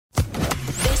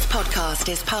podcast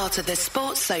is part of the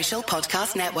Sports Social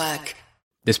Podcast Network.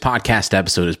 This podcast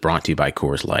episode is brought to you by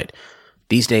Coors Light.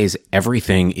 These days,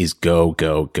 everything is go,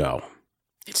 go, go.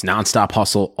 It's nonstop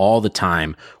hustle all the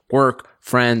time. Work,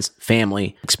 friends,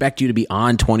 family expect you to be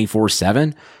on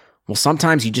 24/7. Well,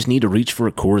 sometimes you just need to reach for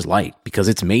a Coors Light because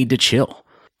it's made to chill.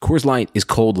 Coors Light is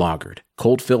cold lagered,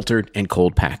 cold filtered, and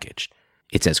cold packaged.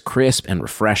 It's as crisp and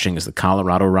refreshing as the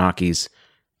Colorado Rockies.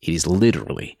 It is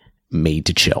literally made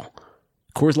to chill.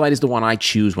 Coors Light is the one I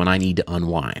choose when I need to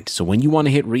unwind. So when you want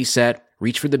to hit reset,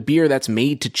 reach for the beer that's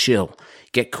made to chill.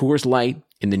 Get Coors Light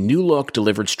in the new look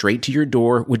delivered straight to your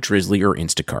door with Drizzly or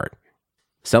Instacart.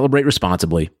 Celebrate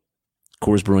responsibly.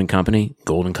 Coors Brewing Company,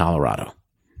 Golden, Colorado.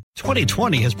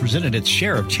 2020 has presented its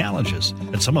share of challenges,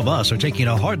 and some of us are taking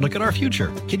a hard look at our future.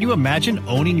 Can you imagine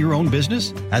owning your own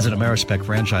business? As an Amerispec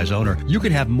franchise owner, you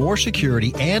can have more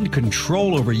security and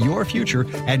control over your future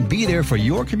and be there for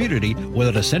your community with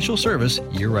an essential service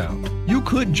year-round. You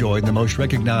could join the most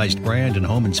recognized brand in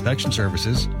home inspection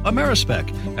services,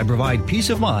 Amerispec, and provide peace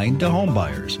of mind to home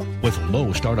buyers. With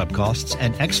low startup costs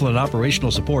and excellent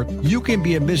operational support, you can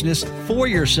be a business for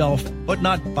yourself, but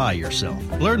not by yourself.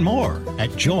 Learn more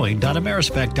at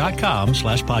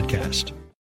join.amerispec.com/podcast.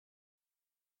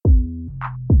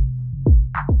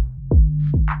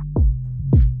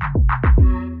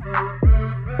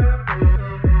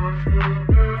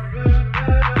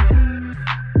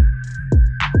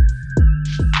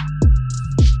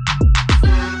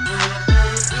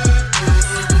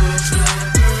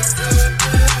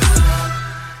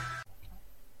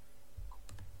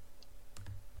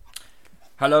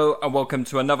 Hello and welcome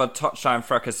to another Touchline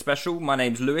Fracas special. My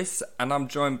name's Lewis and I'm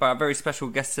joined by a very special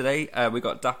guest today. We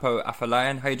got Dapo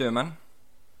Afolayan. How you doing, man?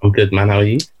 I'm good, man. How are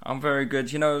you? I'm very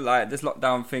good. You know, like this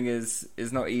lockdown thing is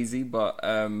not easy, but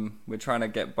we're trying to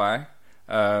get by.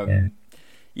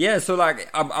 Yeah. So like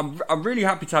I'm really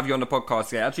happy to have you on the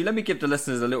podcast. Yeah, actually, let me give the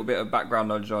listeners a little bit of background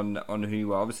knowledge on who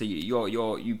you are. Obviously,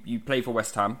 you play for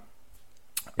West Ham.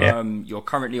 Yeah. You're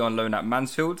currently on loan at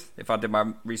Mansfield, if I did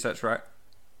my research right.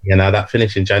 Yeah, no, that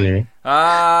finished in January.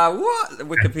 What?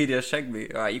 Wikipedia shagged me.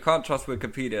 All right, you can't trust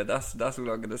Wikipedia. That's all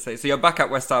I'm going to say. So you're back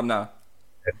at West Ham now?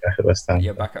 Yeah, back at West Ham.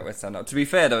 You're back at West Ham now. To be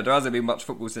fair, though, there hasn't been much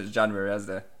football since January, has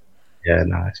there? Yeah,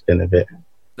 no, it's been a bit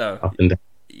up and down.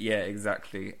 Yeah,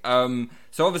 exactly. So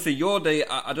obviously you're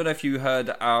I don't know if you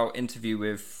heard our interview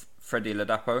with Freddie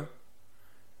Ladapo.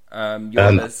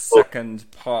 You're the second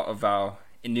part of our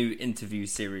new interview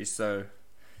series, so...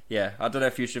 Yeah, I don't know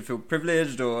if you should feel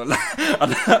privileged or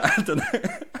I don't know.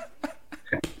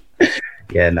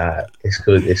 Yeah, nah, it's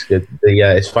good. It's good.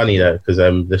 Yeah, it's funny though because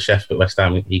the chef at West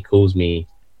Ham he calls me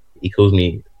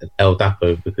El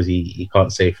Dapo because he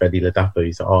can't say Freddie Ladapo.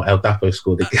 He's like, oh, El Dapo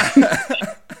scored again.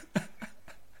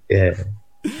 Yeah.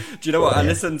 Do you know what? I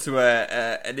listened to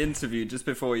an interview just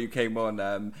before you came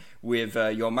on with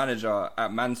your manager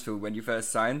at Mansfield when you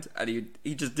first signed, and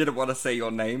he just didn't want to say your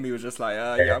name. He was just like,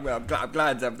 yeah, I'm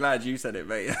glad you said it,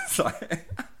 mate.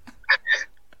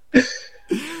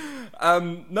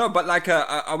 No, but like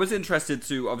I was interested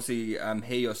to obviously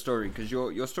hear your story because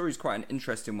your story is quite an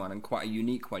interesting one and quite a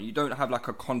unique one. You don't have like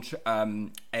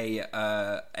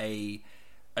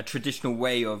a traditional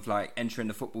way of like entering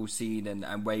the football scene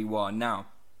and where you are now,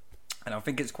 and I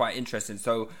think it's quite interesting.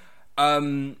 So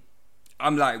I'm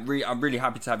really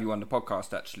happy to have you on the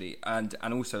podcast actually, and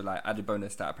also like added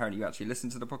bonus that apparently you actually listen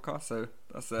to the podcast, so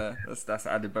that's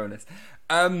added bonus.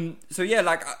 So yeah,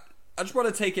 like I just want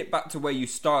to take it back to where you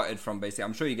started from. Basically,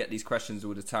 I'm sure you get these questions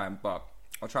all the time, but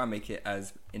I'll try and make it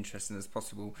as interesting as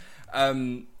possible.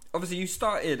 Obviously you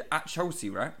started at Chelsea,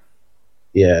 right?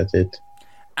 Yeah, I did.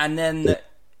 And then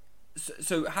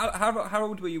so how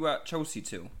old were you at Chelsea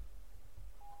till?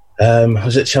 I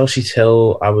was at Chelsea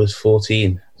till I was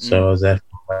 14. So I was there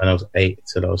when I was 8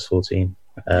 till I was 14.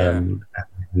 And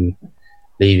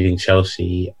leaving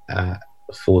Chelsea at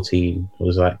 14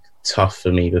 was like tough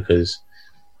for me because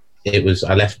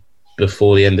I left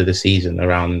before the end of the season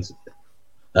around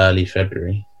early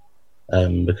February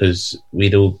because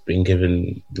we'd all been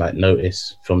given like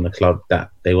notice from the club that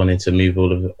they wanted to move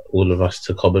all of us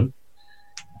to Cobham,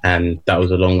 and that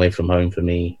was a long way from home for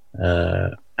me,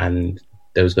 and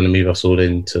they was going to move us all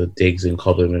into digs in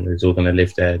Cobham and we was all going to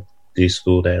live there, do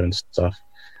school there and stuff.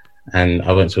 And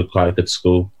I went to quite a good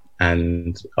school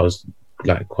and I was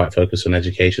like quite focused on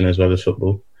education as well as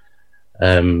football.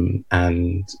 And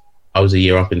I was a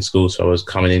year up in school, so I was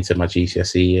coming into my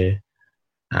GCSE year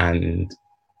and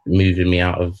moving me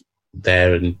out of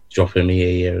there and dropping me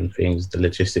a year and things. The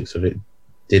logistics of it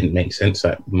didn't make sense.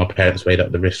 Like, my parents weighed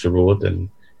up the risk reward and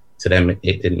to them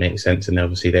it didn't make sense, and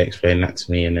obviously they explained that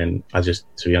to me, and then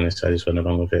to be honest, I just went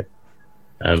along with it.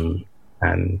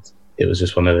 and it was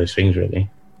just one of those things, really.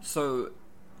 So,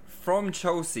 from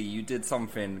Chelsea, you did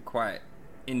something quite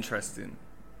interesting,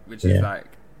 which is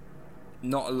like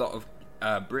not a lot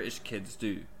of British kids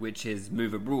do, which is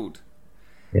move abroad.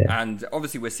 Yeah. And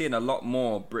obviously, we're seeing a lot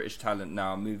more British talent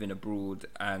now moving abroad,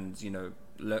 and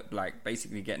like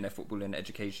basically getting their football and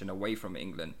education away from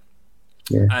England.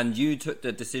 Yeah. And you took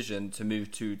the decision to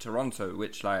move to Toronto,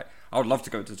 which like I would love to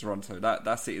go to Toronto.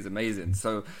 That city is amazing.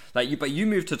 So but you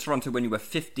moved to Toronto when you were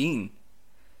 15.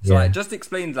 So like, just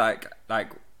explain like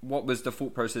what was the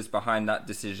thought process behind that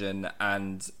decision,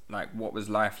 and like what was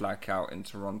life like out in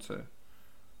Toronto?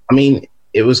 I mean,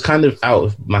 it was kind of out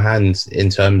of my hands in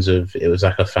terms of it was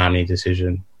like a family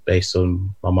decision based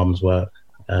on my mum's work,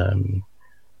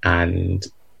 and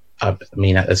I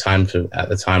mean, at the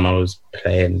time I was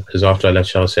playing, because after I left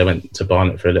Chelsea, I went to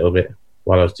Barnet for a little bit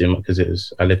while I was doing,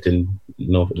 because I lived in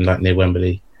North, like near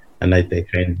Wembley, and they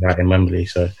trained right in Wembley,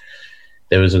 so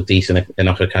there was a decent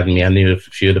enough academy. I knew a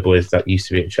few of the boys that used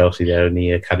to be at Chelsea there, and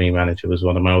the academy manager was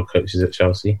one of my old coaches at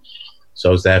Chelsea, so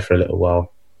I was there for a little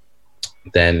while.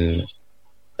 Then,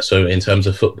 so in terms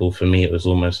of football, for me, it was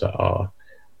almost like,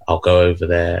 I'll go over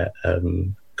there,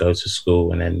 go to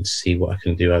school, and then see what I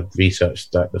can do. I'd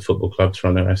researched like the football club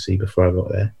Toronto FC before I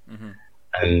got there,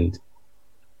 and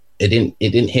it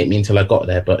didn't hit me until I got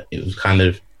there. But it was kind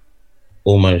of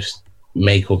almost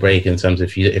make or break in terms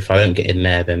of if I don't get in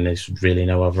there, then there's really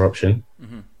no other option.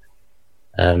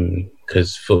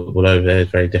 Because football over there is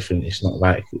very different. It's not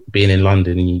like being in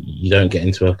London. You don't get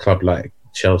into a club like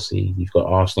Chelsea. You've got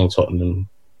Arsenal, Tottenham,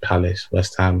 Palace,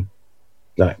 West Ham,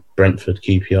 like Brentford,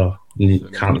 QPR,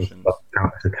 countless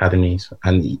academies,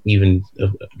 and even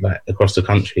like across the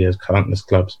country there's countless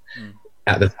clubs.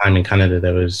 At the time in Canada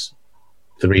there was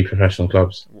 3 professional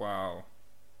clubs. Wow.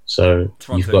 So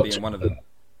Toronto you've got being one of them.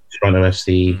 Toronto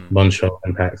FC, Montreal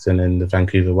Impact, and then the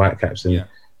Vancouver Whitecaps. And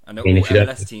and they're all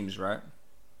MLS teams, right?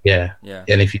 Yeah.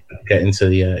 And if you don't get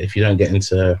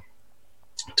into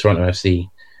Toronto FC,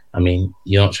 I mean,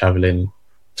 you're not traveling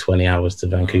 20 hours to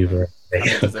Vancouver.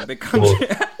 It's a big country.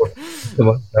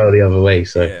 or the other way.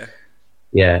 So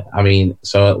I mean,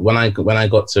 so when I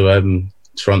got to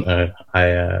Toronto,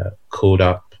 I called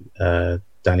up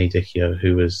Danny Dichio,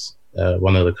 who was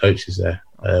one of the coaches there.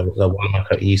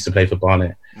 He used to play for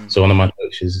Barnet, so one of my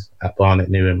coaches at Barnet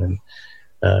knew him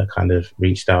and kind of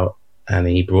reached out, and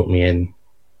he brought me in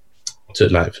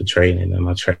for training, and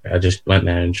I just went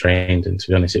there and trained. And to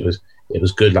be honest, it was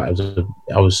good. Like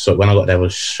when I got there, I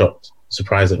was shocked,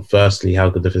 surprised at firstly how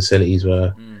good the facilities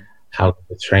were, how good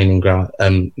the training ground,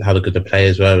 how good the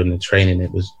players were, and the training.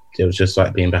 It was just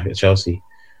like being back at Chelsea.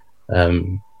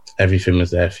 Everything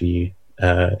was there for you.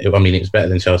 It was better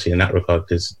than Chelsea in that regard,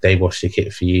 because they washed your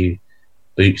kit for you.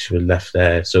 Boots were left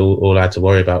there, so all I had to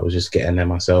worry about was just getting there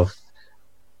myself.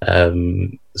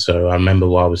 So I remember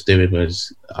what I was doing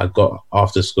was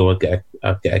after school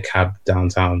I'd get a cab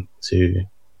downtown to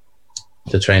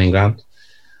the training ground,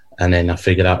 and then I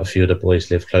figured out a few of the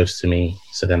boys lived close to me,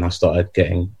 so then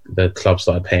the club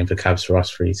started paying for cabs for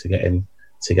us free to get in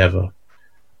together.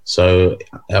 So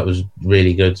that was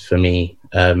really good for me.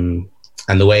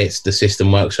 And the way the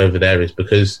system works over there is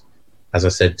because, as I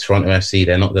said, Toronto FC,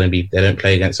 they don't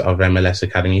play against other MLS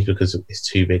academies because it's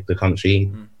too big, the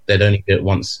country. They'd only do it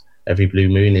once every blue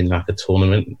moon in like a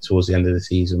tournament towards the end of the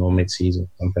season or mid-season,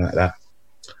 something like that.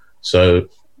 So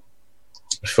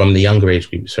from the younger age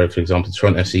group, so for example,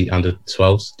 Toronto FC under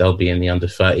 12s, they'll be in the under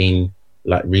 13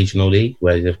 like regional league,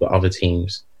 where they've got other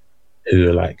teams who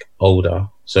are like older.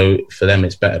 So for them,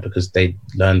 it's better because they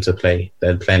learn to play.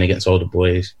 They're playing against older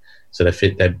boys, so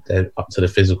they're up to the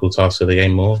physical task of the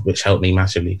game more, which helped me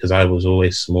massively because I was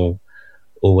always small,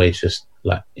 always just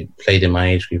like played in my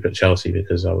age group at Chelsea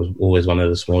because I was always one of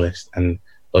the smallest, and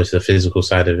also the physical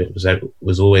side of it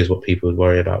was always what people would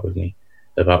worry about with me,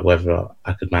 about whether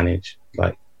I could manage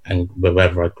and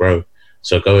whether I'd grow.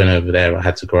 So going over there, I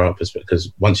had to grow up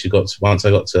because once I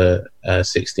got to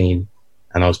 16,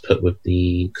 and I was put with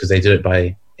because they do it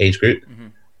by age group,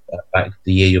 like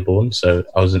the year you're born. So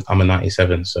I'm a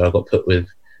 97, so I got put with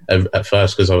at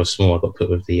first because I was small. I got put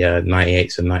with the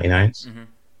 98s and 99s,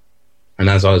 and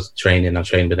as I was training, I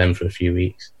trained with them for a few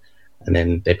weeks, and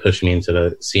then they pushed me into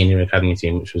the senior academy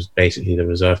team, which was basically the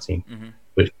reserve team,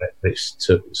 which it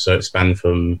spanned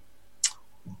from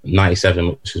 97,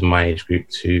 which was my age group,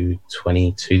 to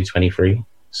 22, 23.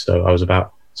 So I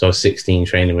was 16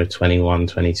 training with 21,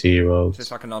 22-year-olds. So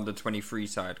it's like an under 23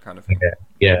 side kind of thing.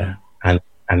 Yeah. And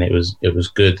it was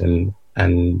good.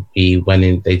 And we went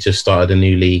in. They just started a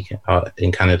new league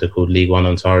in Canada called League One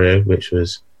Ontario, which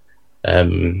was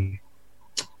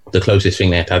the closest thing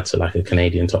they had to like a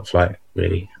Canadian top flight,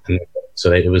 really. And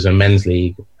So it was a men's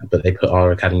league, but they put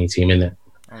our academy team in it.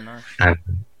 Oh, nice. And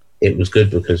it was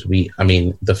good because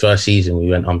the first season we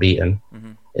went unbeaten.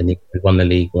 And we won the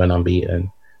league, went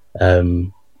unbeaten.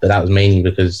 But that was mainly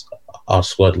because our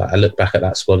squad, like I look back at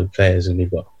that squad of players and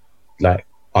we've got like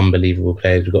unbelievable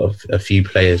players. We've got a few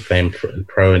players playing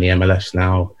pro in the MLS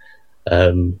now.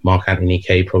 Mark Anthony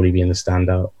Kay probably being the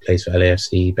standout, plays for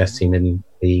LAFC, best team in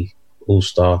the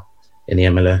All-Star in the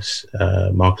MLS.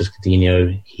 Marcus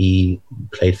Coutinho, he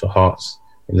played for Hearts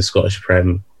in the Scottish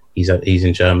Prem. He's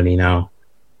in Germany now.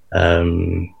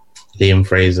 Liam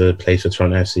Fraser plays for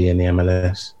Toronto FC in the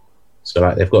MLS. So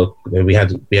like we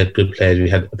had good players. We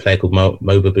had a player called Mo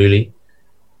Babuli,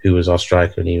 who was our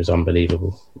striker, and he was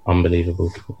unbelievable.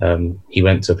 He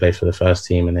went to play for the first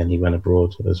team, and then he went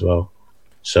abroad as well.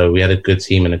 So we had a good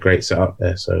team and a great setup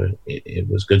there. So it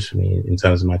was good for me in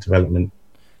terms of my development.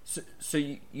 So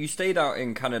you stayed out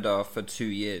in Canada for 2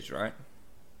 years, right?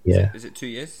 Yeah. Is it 2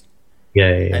 years? Yeah.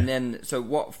 And then, so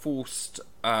what forced,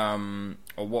 or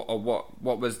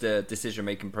what was the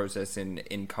decision-making process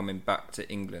in coming back to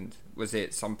England? Was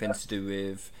it something to do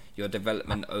with your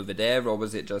development over there, or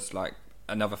was it just like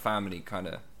another family kind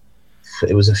of?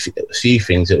 It was a few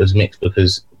things. It was mixed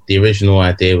because the original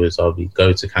idea was we'd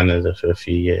go to Canada for a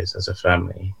few years as a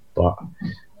family, but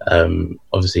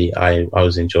obviously I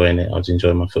was enjoying it. I was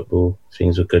enjoying my football.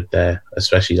 Things were good there,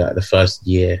 especially like the first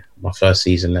year. My first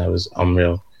season there was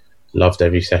unreal. Loved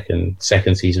every second.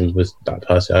 Second season was that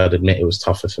person. I'd admit it was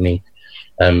tougher for me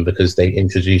because they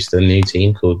introduced a new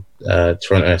team called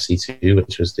Toronto FC2,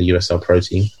 which was the USL Pro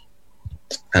team.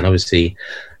 And obviously,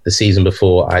 the season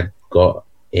before, I got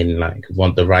in like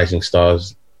the Rising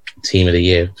Stars Team of the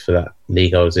Year for that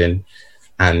league I was in,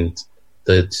 and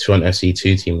the Toronto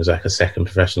FC2 team was like a second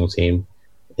professional team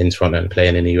in Toronto and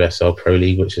playing in the USL Pro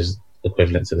League, which is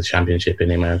equivalent to the Championship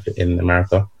in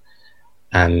America.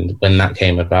 And when that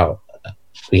came about,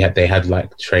 they had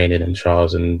like training and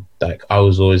trials, and like I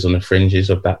was always on the fringes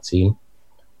of that team.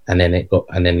 And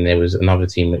then there was another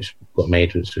team which got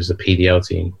made, which was the PDL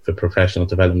team for Professional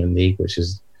Development League, which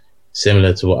is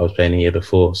similar to what I was playing the year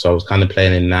before. So I was kind of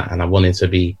playing in that, and I wanted to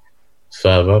be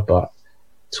further. But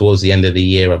towards the end of the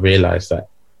year, I realised that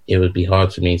it would be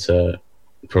hard for me to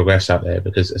progress out there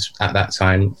because at that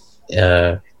time,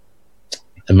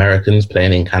 Americans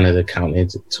playing in Canada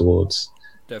counted towards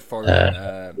the foreign,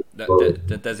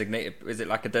 the designated. Is it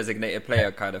like a designated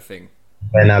player kind of thing?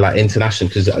 And now, like international,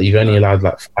 because you've only allowed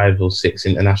like 5 or 6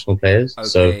 international players.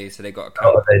 Okay, so they got a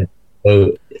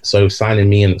count. So signing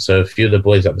me, and so a few of the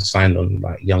boys that were signed on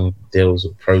like young deals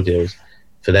or pro deals,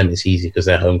 for them it's easy because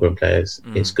they're homegrown players.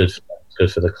 It's good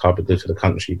for the club, good for the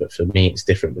country. But for me, it's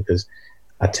different because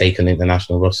I take an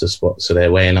international roster spot, so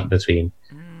they're weighing up between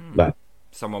like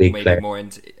someone maybe more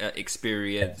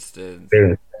experienced.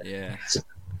 Yeah.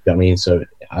 You know what I mean? So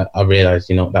I realised,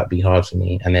 that'd be hard for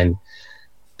me. And then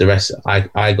the rest,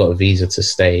 I got a visa to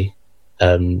stay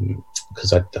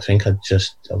because I think I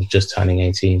was just turning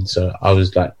 18. So I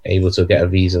was like able to get a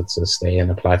visa to stay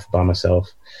and apply for by myself.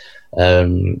 But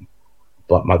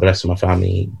the rest of my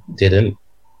family didn't.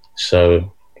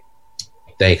 So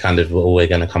they kind of were always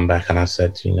going to come back. And I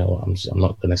said, I'm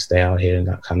not going to stay out here in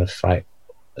that kind of fight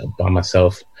by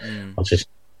myself. I'll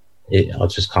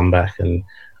just come back. And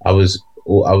I was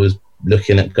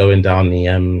looking at going down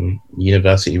the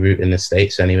university route in the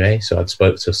States anyway. So I'd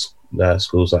spoke to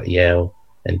schools like Yale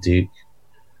and Duke,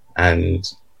 and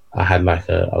I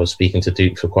was speaking to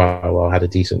Duke for quite a while. I had a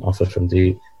decent offer from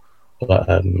Duke, but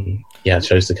I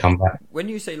chose to come back. When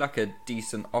you say like a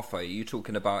decent offer, are you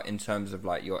talking about in terms of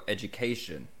like your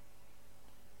education?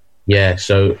 Yeah,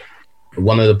 so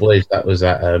one of the boys that was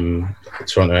at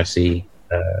Toronto FC,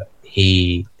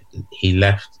 he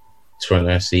left Toronto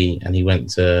FC and he went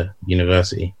to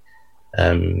university.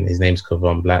 His name's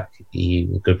Kevon Black. He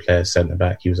was a good player, centre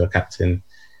back. He was our captain.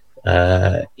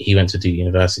 He went to Duke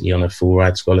University on a full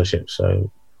ride scholarship,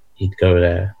 so he'd go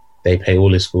there. They pay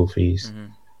all his school fees,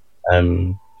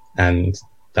 and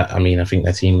that, I think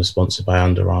their team was sponsored by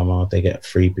Under Armour. They get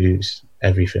free boots,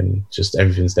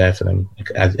 everything's there for them,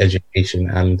 education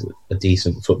and a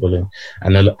decent footballing.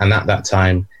 And at that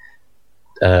time,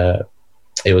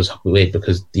 it was weird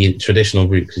because the traditional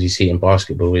route, because you see it in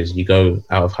basketball, is you go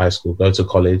out of high school, go to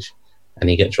college, and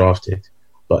you get drafted.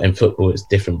 But in football, it's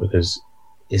different because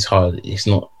it's hard. It's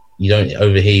not, you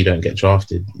don't get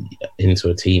drafted into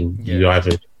a team. Yeah. You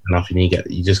either enough and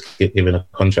you just get given a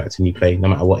contract and you play no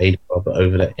matter what age you are. But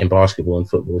over there in basketball and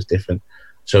football, it's different.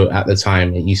 So at the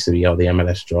time, it used to be the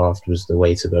MLS draft was the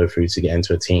way to go through to get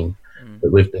into a team.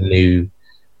 But with the new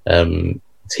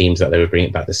teams that they were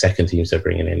bringing back, the second teams they're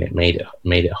bringing in, it made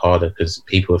it harder because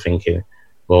people were thinking,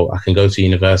 well, I can go to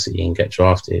university and get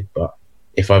drafted, but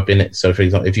if I've been so for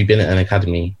example, if you've been at an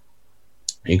academy,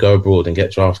 you go abroad and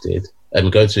get drafted,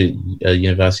 and go to a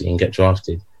university and get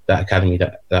drafted, that academy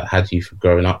that had you for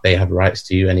growing up, they have rights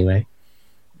to you anyway.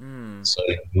 So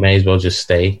you may as well just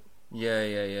stay.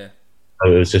 Yeah. So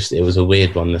it was a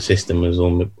weird one. The system was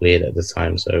all weird at the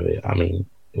time. So it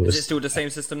was. Is it still the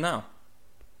same system now?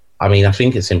 I mean, I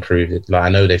think it's improved. Like, I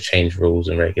know they've changed rules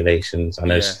and regulations. I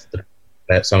know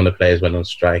some of the players went on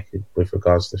strike with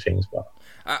regards to things, but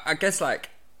I guess like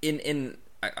in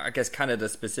I guess Canada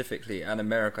specifically and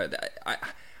America,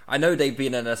 I know they've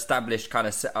been an established kind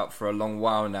of setup for a long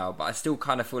while now, but I still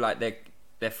kind of feel like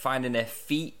they're finding their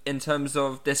feet in terms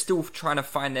of they're still trying to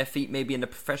find their feet maybe in the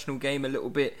professional game a little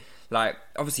bit. Like,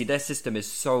 obviously their system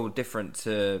is so different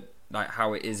to like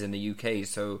how it is in the UK.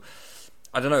 So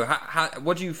I don't know.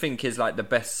 What do you think is like the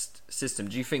best system?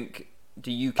 Do you think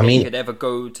the UK could ever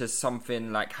go to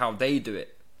something like how they do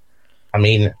it? I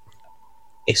mean,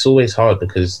 it's always hard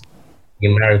because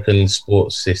the American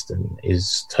sports system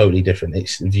is totally different.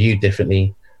 It's viewed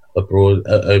differently abroad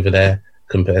over there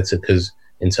compared to, because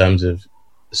in terms of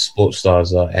sports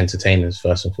stars are entertainers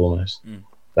first and foremost.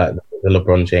 Like the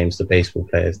LeBron James, the baseball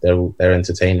players, they're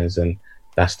entertainers, and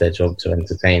that's their job, to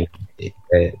entertain.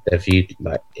 They're viewed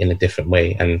like in a different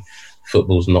way, and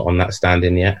football's not on that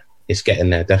standing yet. It's getting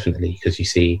there definitely, because you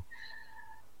see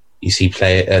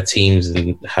teams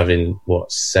and having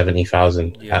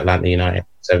 70,000 Atlanta United,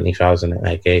 70,000 at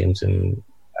their games, and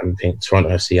I think Toronto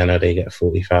FC, I know they get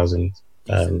 40,000.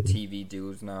 TV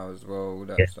deals now as well, all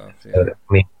that stuff. Yeah. So,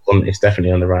 I mean, it's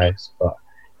definitely on the rise, but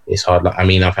it's hard. Like, I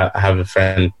mean, I have a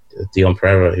friend, Dion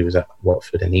Pereira, who was at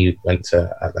Watford, and he went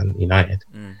to Atlanta United.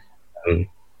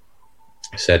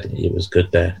 Said it was good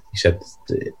there. He said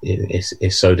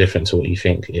it's so different to what you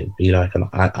think it'd be like. And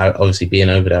I obviously, being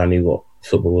over there, I knew what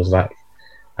football was like,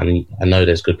 and I know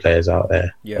there's good players out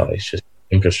there, but it's just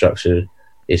infrastructure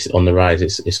is on the rise.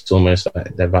 It's almost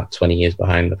like they're about 20 years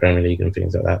behind the Premier League and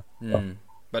things like that.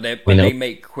 But they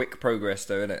make quick progress,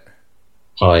 though, innit?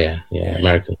 Oh yeah,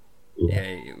 American.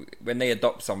 Yeah, when they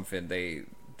adopt something, they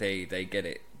get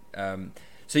it.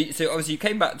 So obviously you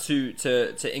came back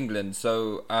to England.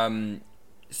 So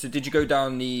did you go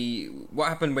down what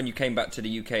happened when you came back to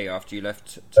the UK after you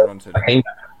left Toronto? I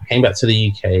came back to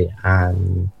the UK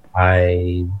and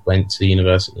I went to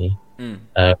university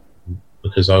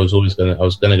because I was going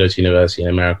to go to university in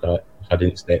America if I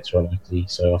didn't stay at Toronto.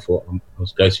 So I thought I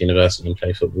was go to university and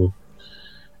play football.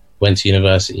 Went to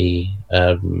university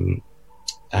and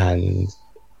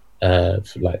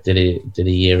did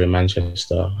a year in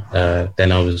Manchester.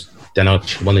 Then I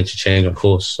wanted to change my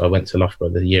course, so I went to Loughborough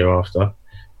the year after.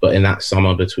 But in that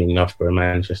summer between Loughborough and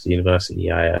Manchester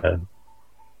University, I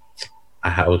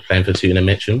was playing for Tooting and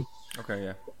Mitcham. Okay,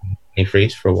 yeah. In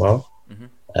Freeze for a while,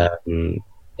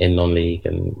 in non-league,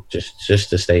 and just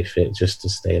to stay fit, just to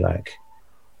stay like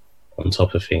on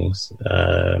top of things.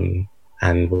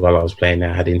 And while I was playing there,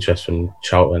 I had interest from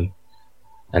Charlton,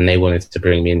 and they wanted to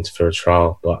bring me in for a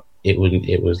trial, but it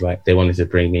was like they wanted to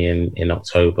bring me in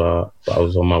October, but I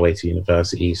was on my way to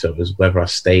university, so it was whether I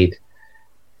stayed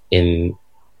in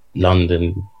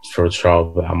London for a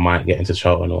trial that I might get into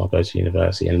Charlton, or I'll go to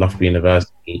university. And Loughborough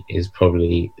University is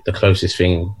probably the closest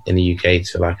thing in the UK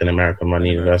to like an American run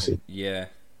university. Yeah.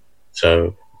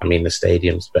 So I mean, the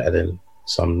stadium's better than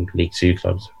some League Two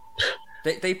clubs.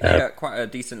 They play at quite a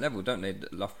decent level, don't they,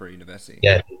 Loughborough University?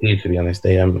 Yeah, to be honest,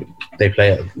 they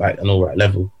play at like an all right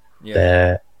level.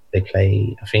 Yeah. They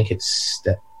play, I think it's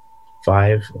step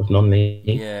 5 of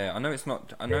non-league. Yeah, I know it's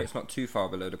not too far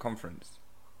below the conference.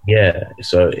 Yeah,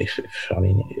 so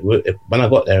when I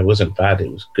got there, it wasn't bad.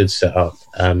 It was good setup.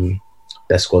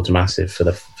 Their squad's massive for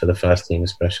the first team,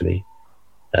 especially.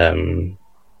 I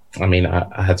mean,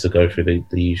 I had to go through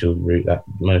the usual route that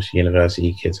most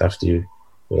university kids have to,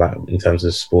 like in terms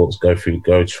of sports, go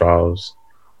trials,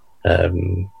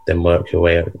 then work your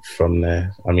way up from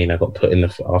there. I mean, I got put in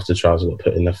after trials. I got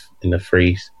put in the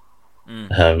Freeze.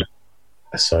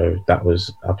 So that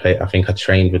was I think I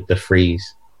trained with the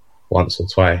Freeze once or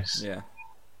twice. Yeah.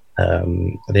 I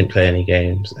didn't play any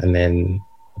games, and then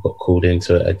I got called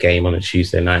into a game on a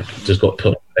Tuesday night. Just got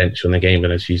put on the bench on the game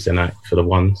on a Tuesday night for the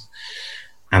ones.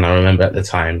 And I remember at the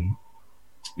time,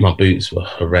 my boots were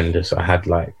horrendous. I had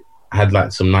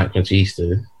some Nike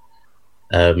Magistas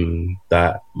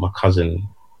that my cousin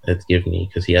had given me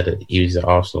because he was at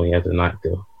Arsenal. He had a Nike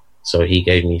deal, so he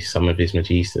gave me some of his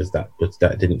Magistas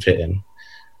that didn't fit him,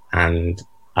 and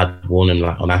I'd worn them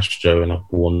like on Astro, and I'd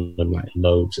worn them like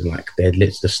loads, and like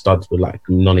the studs were like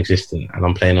non-existent, and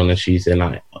I'm playing on a Tuesday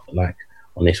night like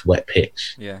on this wet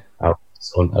pitch. Yeah,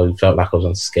 I felt like I was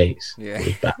on skates. Yeah. It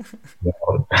was bad. It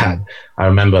was bad. I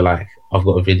remember, like, I've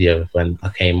got a video of when I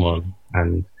came on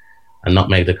and I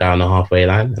nutmegged the guy on the halfway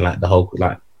line, and like the whole,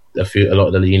 like, a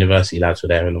lot of the university lads were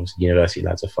there, and obviously university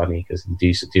lads are funny because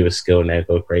you do a skill and they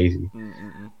go crazy.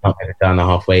 Nutmegged the guy on the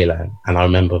halfway line, and I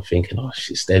remember thinking, oh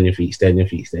shit, stay on your feet.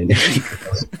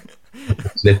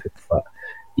 But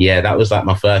yeah, that was like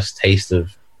my first taste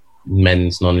of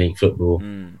men's non-league football.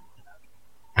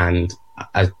 And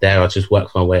I just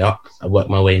worked my way up. I worked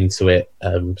my way into it,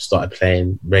 started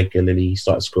playing regularly,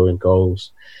 started scoring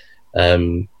goals.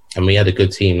 And we had a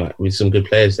good team, like with some good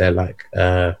players there. Like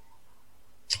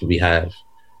we have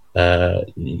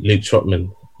Luke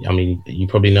Trotman. I mean, you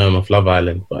probably know him off Love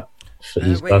Island, but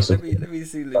let me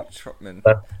see Luke Trotman.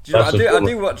 I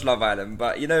do watch Love Island,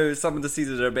 but you know, some of the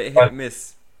seasons are a bit hit and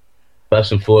miss.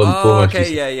 First and foremost,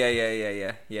 okay,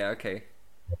 yeah, okay.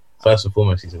 First and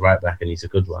foremost, he's a right back, and he's a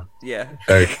good one. Yeah,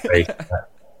 very, very.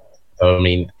 So I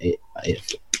mean,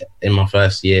 in my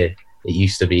first year, it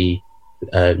used to be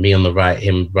me on the right,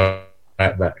 him right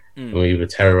back, and we were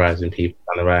terrorizing people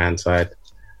on the right hand side.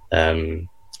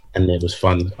 And it was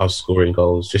fun. I was scoring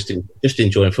goals, just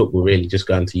enjoying football, really, just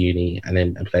going to uni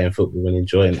and playing football and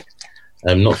enjoying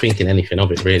it. Not thinking anything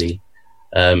of it, really.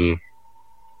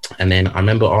 And then I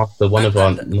remember after one of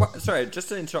our... Sorry, just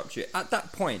to interrupt you. At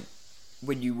that point,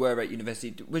 when you were at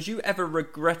university, was you ever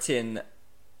regretting...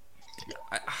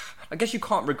 I guess you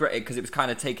can't regret it because it was kind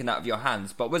of taken out of your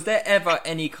hands, but was there ever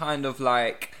any kind of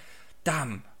like,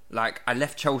 damn, like I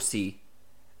left Chelsea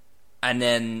and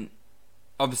then...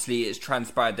 Obviously, it's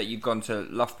transpired that you've gone to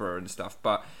Loughborough and stuff,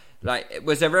 but like,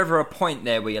 was there ever a point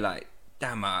there where you're like,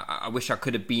 "Damn, I wish I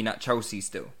could have been at Chelsea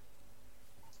still"?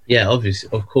 Yeah, obviously,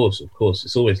 of course,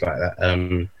 it's always like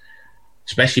that.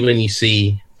 Especially when you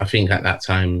see, I think at that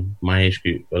time, my age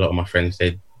group, a lot of my friends,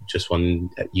 they just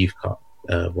won Youth Cup,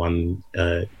 won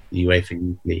UEFA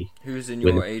Youth League. Who's in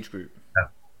your age group?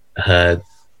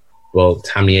 Well,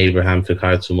 Tammy Abraham,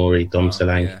 Fikayo Tomori, Dom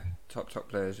Solanke. Yeah. Top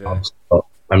players, yeah.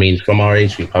 I mean, from our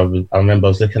age group, I remember I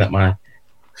was looking at my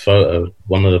photo.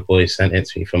 One of the boys sent it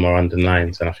to me from our under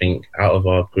nines, and I think out of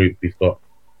our group, we've got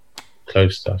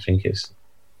close to, I think it's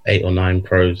 8 or 9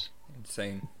 pros.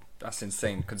 Insane. That's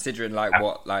insane, considering like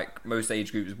what like most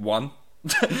age groups one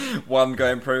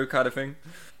going pro kind of thing.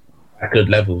 At good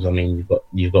levels. I mean,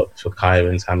 you've got Fikayo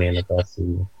and Tammy in the first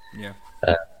season. Yeah.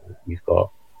 You've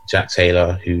got Jack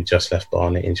Taylor, who just left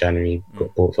Barnet in January,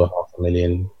 got bought for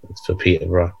 $500,000 for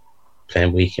Peterborough,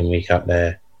 playing week in, week out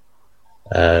there.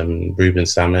 Ruben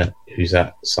Samet, who's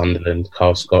at Sunderland,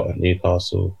 Carl Scott at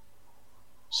Newcastle.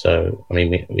 So I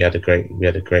mean, we had a great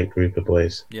group of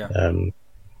boys. Yeah.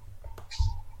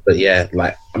 But yeah,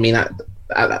 like I mean, at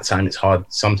that time, it's hard.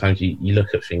 Sometimes you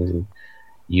look at things and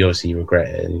you obviously regret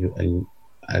it,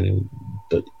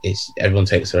 but it's everyone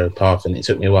takes their own path, and it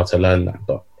took me a while to learn that,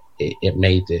 but it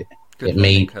made it. Good it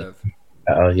made curve.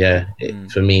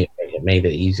 For me, it made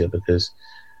it easier because.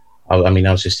 I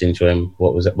was just enjoying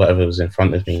whatever was in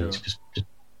front of me. Sure. Just,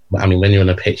 I mean, when you're on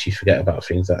a pitch, you forget about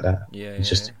things like that.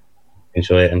 Just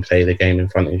enjoy it and play the game in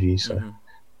front of you. So,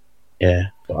 yeah.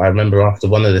 But I remember after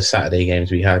one of the Saturday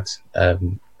games we had,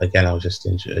 again, I was just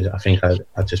enjoying. I think I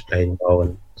just played well,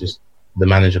 and just the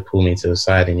manager pulled me to the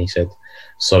side and he said,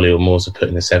 "Solly or Moors are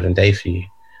putting a 7-day for you."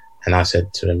 And I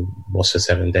said to him, "What's a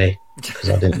 7-day?" Because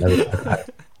I didn't know.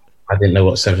 I didn't know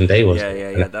what 7-day was.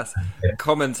 Yeah. That's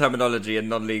common terminology in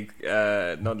non-league.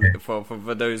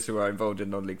 For those who are involved in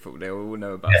non-league football, they all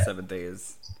know about 7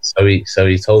 days. So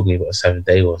he told me what a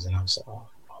 7-day was, and I was like, "Oh,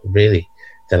 really?"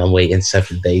 Then I'm waiting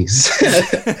 7 days.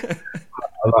 It's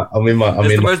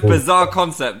the most bizarre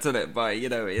concept, isn't it? But you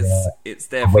know, it's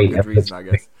there for a good reason, I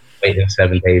guess. Waiting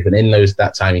 7 days, and in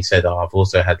that time, he said, "Oh, I've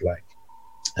also had like,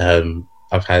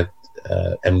 I've had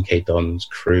MK Dons,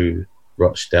 Crew,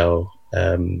 Rochdale."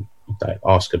 Like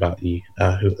ask about you.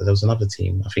 There was another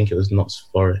team. I think it was Notts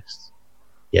Forest.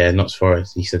 Yeah, Notts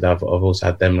Forest. He said I've also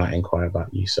had them like inquire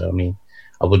about you. So I mean,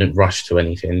 I wouldn't rush to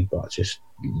anything, but just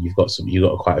you've got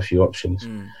quite a few options.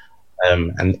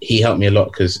 And he helped me a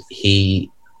lot because his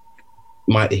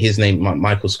name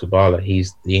Michael Scabala.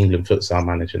 He's the England futsal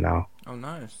manager now. Oh,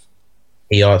 nice.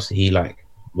 He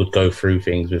would go through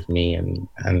things with me,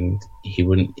 and he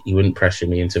wouldn't pressure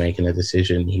me into making a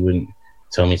decision. He wouldn't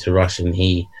tell me to rush, and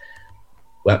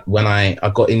when I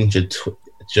got injured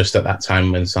just at that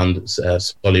time when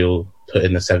Solihull put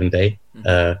in the 7-day,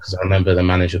 because I remember the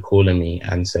manager calling me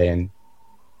and saying,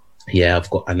 "Yeah,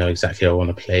 I know exactly how I want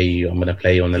to play you. I'm going to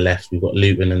play you on the left. We've got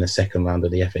Luton in the second round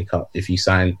of the FA Cup. If you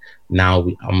sign now,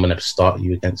 I'm going to start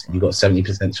you against. You've got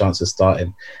 70% chance of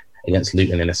starting against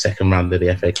Luton in the second round of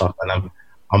the FA Cup." And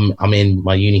I'm in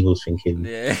my uni halls thinking,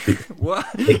 Yeah. What?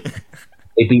 they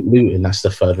beat Luton. That's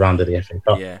the third round of the FA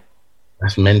Cup. Yeah.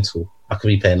 That's mental. I could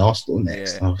be playing Arsenal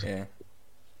next. Yeah.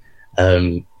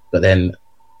 But then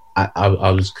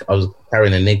I was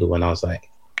carrying a niggle when I was like,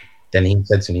 then he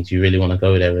said to me, do you really want to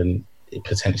go there and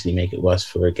potentially make it worse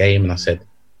for a game? And I said,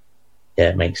 yeah,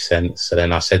 it makes sense. So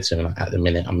then I said to him, like, at the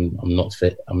minute, I'm not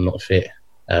fit.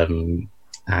 And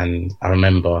I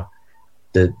remember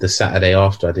the Saturday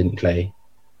after I didn't play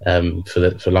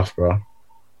for Loughborough,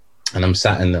 and I'm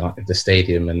sat in the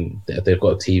stadium, and they've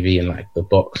got a TV in like the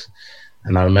box,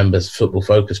 and I remember Football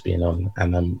Focus being on,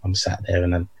 and I'm sat there,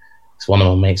 and then one of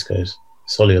my mates goes,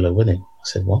 Solihull are winning. I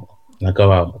said, what? And I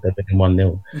go out, they're beating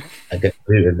 1-0. I get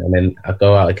Luton, and then I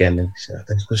go out again, and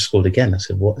they just scored again. I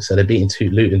said, what? So they're beating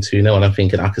Luton 2-0, and I'm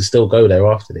thinking I could still go there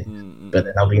after this, but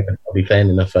then I'll be playing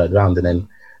in the third round. And then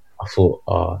I thought,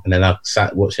 and then I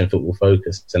sat watching Football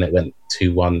Focus, and it went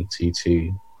 2-1,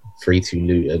 2-2, 3-2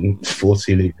 Luton,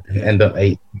 4-2 Luton, and end up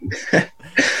 8.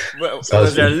 Well, So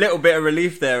was there a little bit of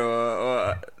relief there,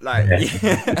 or like?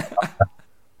 Yeah.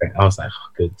 I was like, oh,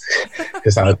 good,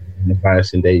 because that was an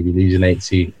embarrassing debut, losing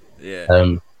 8-2.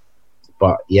 Yeah.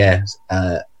 But yeah,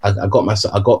 I got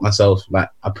myself like,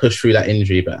 I pushed through that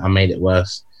injury, but I made it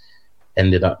worse.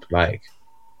 Ended up like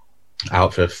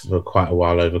out for quite a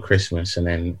while over Christmas, and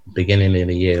then beginning of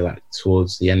the year, like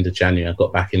towards the end of January, I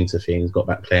got back into things, got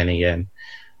back playing again.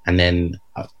 And then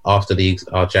after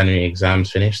our January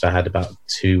exams finished, I had about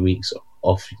 2 weeks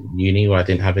off uni where I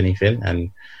didn't have anything. And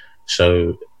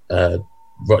so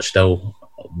Rochdale,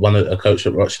 a coach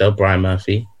at Rochdale, Brian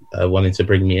Murphy, wanted to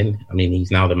bring me in. I mean, he's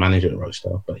now the manager at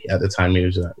Rochdale, but at the time he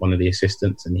was one of the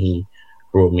assistants, and he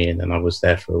brought me in, and I was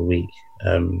there for a week.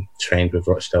 Trained with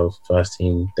Rochdale first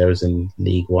team. There was in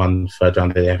League One, third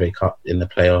round of the FA Cup in the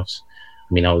playoffs.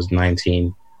 I mean, I was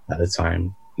 19 at the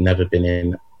time, never been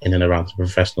in and around the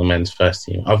professional men's first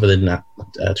team. Other than that,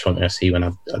 Toronto FC, when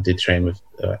I did train with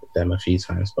them a few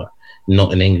times, but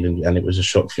not in England. And it was a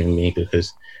shock for me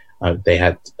because they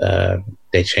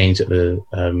changed at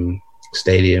the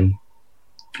stadium,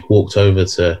 walked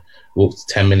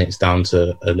 10 minutes down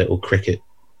to a little cricket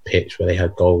pitch where they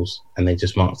had goals, and they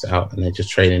just marked it out, and they're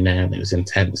just training there, and it was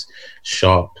intense,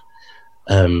 sharp.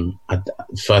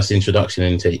 First introduction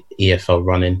into EFL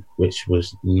running, which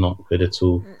was not good at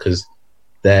all, because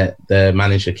their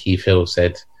manager Keith Hill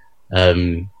said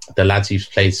the lads who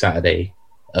played Saturday,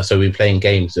 so we were playing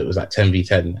games that was like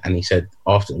 10v10, and he said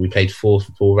after we played four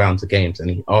rounds of games,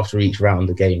 and after each round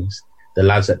of games, the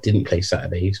lads that didn't play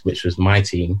Saturdays, which was my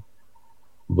team,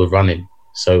 were running.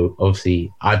 So obviously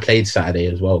I played Saturday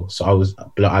as well, so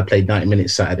I played 90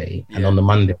 minutes Saturday, and on the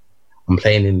Monday I'm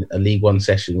playing in a League One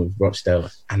session with Rochdale,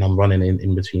 and I'm running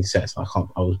in between sets. I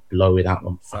was blowing out.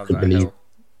 I couldn't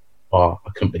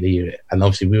believe it. And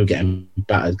obviously we were getting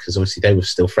battered because obviously they were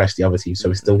still fresh, the other team, so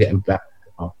we're still getting battered.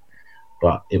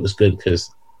 But it was good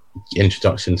because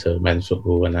introduction to men's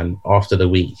football. And then after the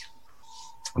week,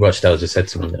 Rochdale just said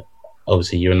to me that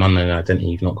obviously you're an unknown identity,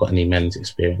 you've not got any men's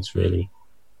experience really.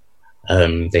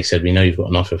 They said, we know you've got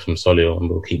an offer from Solihull and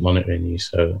we'll keep monitoring you,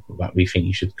 so like, we think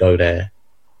you should go there,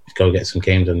 go get some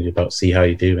games under your belt, see how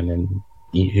you do, and then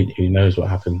who knows what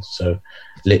happens. So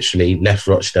literally left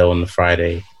Rochdale on the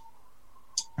Friday,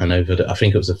 and I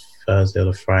think it was a Thursday or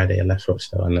the Friday, I left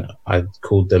Rochdale, and I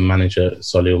called the manager at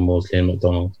Solihull Moors, Liam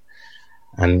McDonald,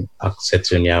 and I said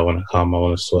to him, I want to come, I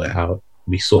want to sort it out.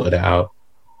 We sorted it out.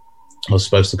 I was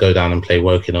supposed to go down and play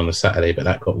Woking on the Saturday, but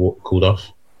that got called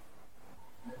off.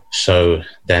 So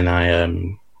then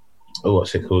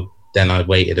Then I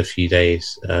waited a few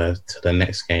days to the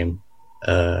next game,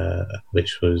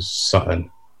 which was Sutton.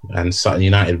 And Sutton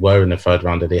United were in the third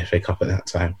round of the FA Cup at that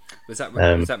time. Was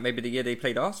that maybe the year they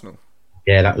played Arsenal?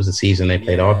 Yeah, that was the season they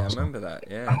played Arsenal. I remember that,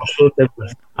 yeah. I'm not sure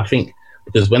I think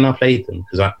because when I played them,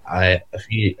 because I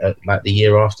like the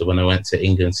year after when I went to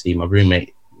England to see my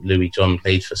roommate Louis John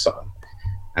played for Sutton,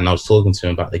 and I was talking to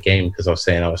him about the game because I was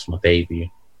saying, it's my debut.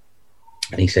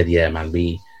 And he said, yeah, man,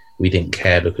 we didn't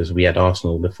care because we had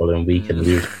Arsenal the following week and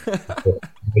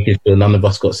none of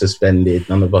us got suspended,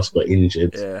 none of us got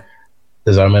injured. Yeah.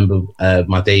 Because I remember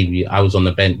my debut, I was on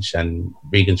the bench and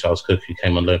Regan Charles Cook, who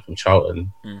came on loan from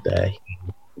Charlton,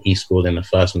 he scored in the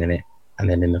first minute and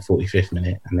then in the 45th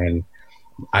minute. And then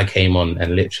I came on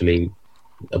and literally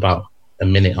about a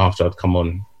minute after I'd come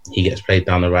on, he gets played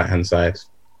down the right-hand side.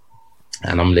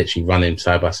 And I'm literally running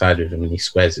side by side with him, and he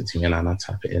squares it to me, and I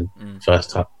tap it in. First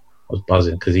time, I was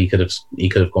buzzing because he could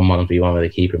have gone 1v1 with the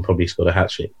keeper and probably scored a hat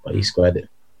trick, but he squared it.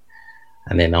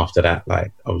 And then after that,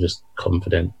 like, I was just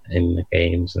confident in the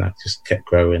games, and I just kept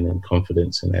growing in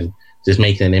confidence, and then just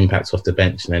making an impact off the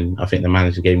bench. And then I think the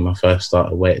manager gave me my first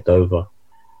start away at Dover,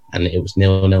 and it was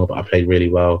 0-0, but I played really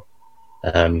well.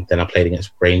 Then I played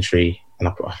against Braintree, and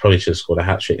I probably should have scored a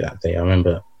hat-trick that day. I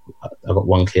remember I got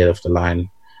one cleared off the line,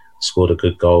 scored a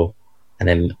good goal, and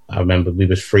then I remember we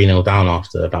was 3-0 down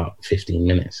after about 15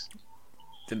 minutes.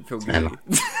 Didn't feel good.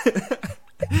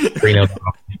 3-0 down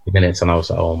after 15 minutes, and I was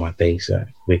like, oh my days,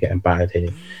 we're getting battered here.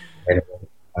 And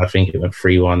I think it went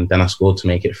 3-1. Then I scored to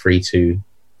make it 3-2.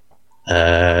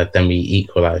 Then we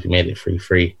equalised. We made it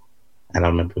 3-3, and I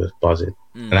remember it was buzzing.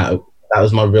 And that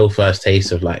was my real first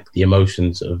taste of like the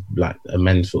emotions of like a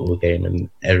men's football game and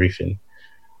everything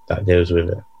that goes with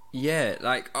it. Yeah,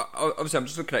 like obviously, I'm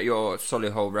just looking at your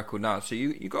Solihull record now. So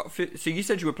you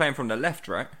said you were playing from the left,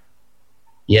 right?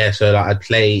 Yeah, so like I'd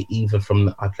play from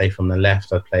the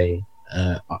left. I'd play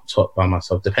up top by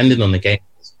myself, depending on the game.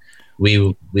 We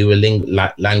were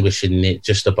languishing it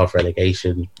just above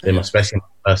relegation, especially in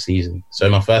my first season. So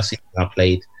in my first season, I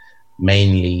played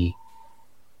mainly.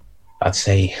 I'd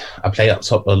say I play up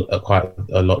top quite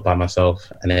a lot by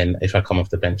myself, and then if I come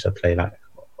off the bench, I play like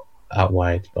out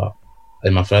wide. But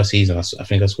in my first season, I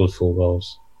think I scored 4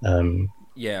 goals.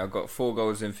 Yeah, I got 4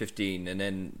 goals in 15, and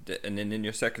then in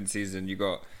your second season, you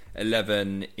got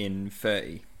 11 in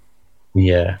 30.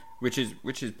 Yeah, which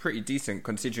is pretty decent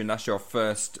considering that's your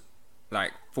first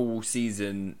like full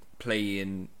season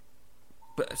playing.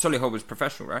 But Solihull was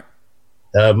professional, right?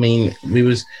 I mean, we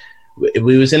was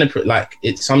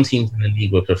in some teams in the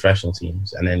league were professional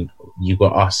teams, and then you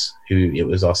got us, who it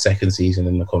was our second season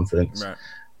in the conference.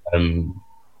 Right.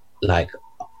 Like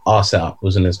our setup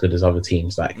wasn't as good as other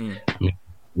teams. Like I mean,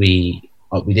 we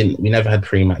never had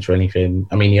pre-match or anything.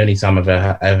 I mean, the only time I've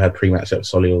ever had pre-match at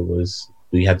Solihull was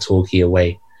we had Torquay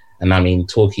away, and I mean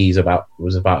Torquay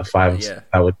was about 5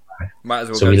 hours. Might as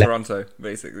well go to Toronto,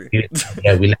 basically.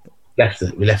 We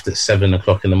left at 7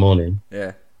 o'clock in the morning.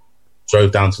 Yeah.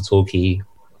 Drove down to Torquay.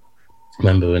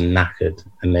 Remember we were knackered,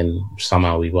 and then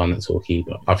somehow we won at Torquay.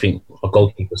 But I think our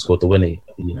goalkeeper scored the winner.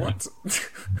 You know? What?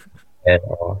 Yeah,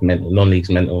 mental, non-league's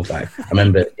mental. Like I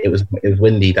remember, it was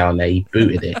windy down there. He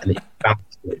booted it and it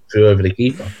bounced it through over the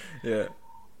keeper. Yeah.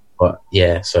 But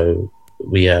yeah, so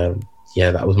we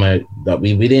that was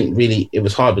we didn't really. It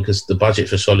was hard because the budget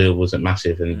for Solihull wasn't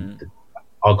massive, and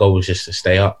our goal was just to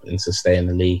stay up and to stay in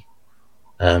the league.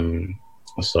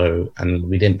 So, and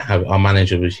we didn't have, our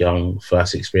manager was young,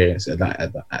 first experience at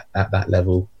that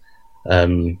level.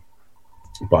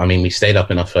 But I mean, we stayed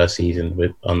up in our first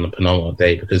season on the penultimate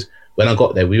day, because when I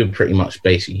got there, we were pretty much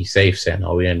basically safe, saying,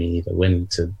 "Oh, we only need a win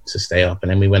to stay up." And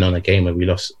then we went on a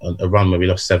run where we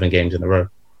lost 7 games in a row,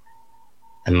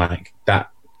 and like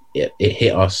that, it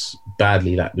hit us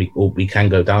badly. Like we can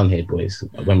go down here, boys.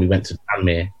 When we went to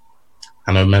Tranmere,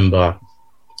 and I remember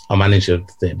our manager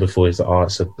before is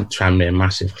it's a Tranmere,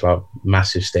 massive club,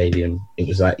 massive stadium. It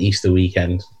was like Easter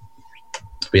weekend.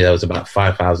 There was about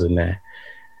 5,000 there.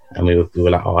 And we were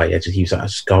like, oh yeah, he was like,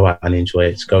 just go out and enjoy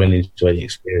it. Just go and enjoy the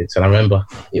experience. And I remember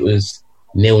it was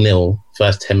 0-0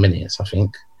 first 10 minutes, I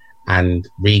think. And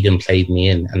Regan played me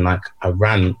in, and like I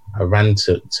ran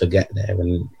to get there,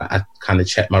 and I kind of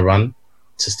checked my run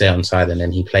to stay on side, and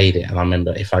then he played it. And I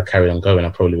remember if I carried on going, I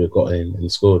probably would have got in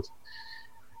and scored.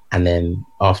 And then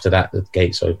after that, the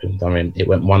gates opened. I mean, it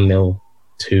went 1-0,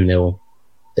 2-0.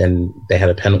 Then they had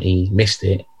a penalty, missed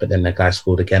it, but then the guy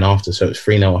scored again after. So it was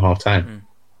 3-0 at half time.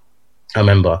 I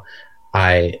remember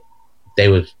they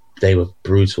were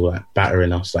brutal, like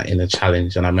battering us like in a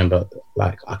challenge. And I remember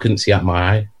like I couldn't see out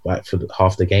my eye like for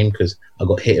half the game because I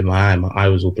got hit in my eye. My eye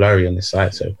was all blurry on this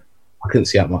side, so I couldn't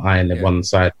see out my eye. And then one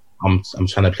side, I'm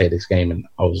trying to play this game, and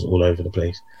I was all over the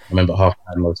place. I remember half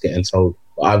time I was getting told,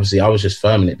 but obviously I was just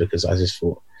firming it because I just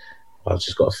thought I've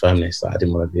just got to firm this. That I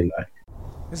didn't want to be like.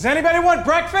 Does anybody want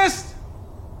breakfast?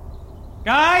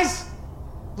 Guys,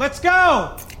 let's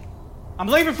go. I'm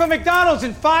leaving for McDonald's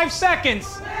in 5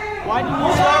 seconds. Why didn't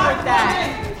you start with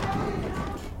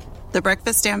that? The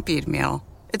Breakfast Stampede Meal.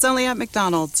 It's only at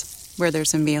McDonald's, where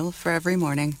there's a meal for every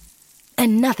morning.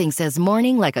 And nothing says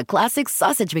morning like a classic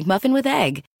sausage McMuffin with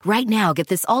egg. Right now, get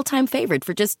this all-time favorite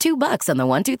for just $2 on the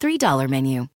 $1, $2, $3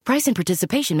 menu. Price and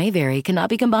participation may vary. Cannot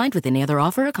be combined with any other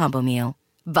offer or combo meal.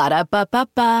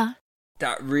 Ba-da-ba-ba-ba.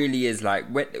 That really is like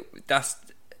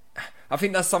I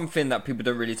think that's something that people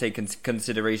don't really take into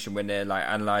consideration when they're like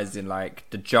analysing like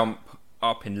the jump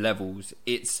up in levels.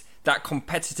 It's that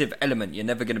competitive element. You're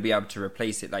never going to be able to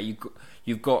replace it. Like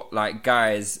you've got like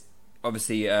guys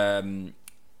obviously playing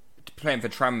for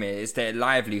Tranmere. It's their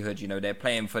livelihood. You know, they're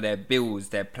playing for their bills.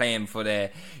 They're playing for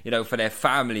their for their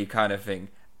family kind of thing.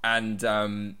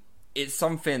 And it's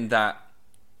something that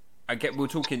we're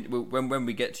talking when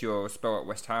we get to your spell at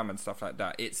West Ham and stuff like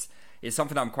that. It's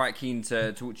something I'm quite keen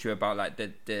to talk to you about, like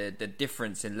the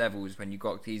difference in levels when you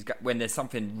got these, when there's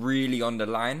something really on the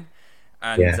line,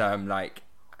 and like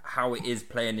how it is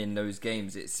playing in those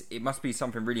games. It must be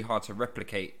something really hard to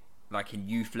replicate, like in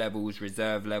youth levels,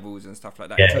 reserve levels, and stuff like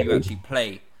that, until you actually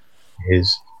play.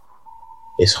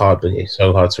 It's hard, but it's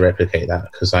so hard to replicate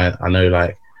that, because I know,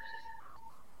 like,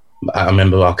 I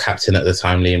remember our captain at the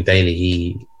time, Liam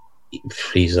Daly.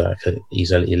 He's a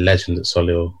legend at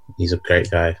Solihull. He's a great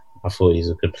guy. I thought he's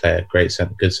a good player,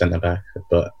 good centre back.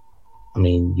 But I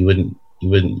mean, you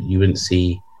wouldn't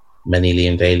see many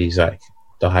Liam Dalys, like,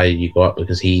 the higher you go up,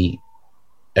 because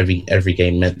every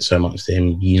game meant so much to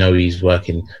him. You know, he's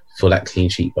working for that clean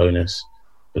sheet bonus,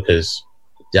 because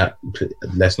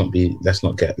let's not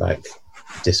get like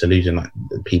disillusioned. Like,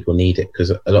 people need it, because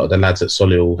a lot of the lads at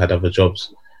Solihull had other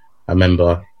jobs. I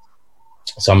remember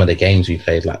some of the games we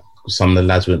played, like, some of the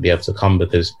lads wouldn't be able to come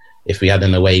because if we had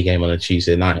an away game on a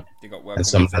Tuesday night, they got work and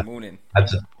some in the morning.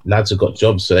 Lads have got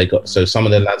jobs, so some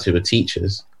of the lads who were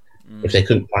teachers, if they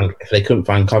couldn't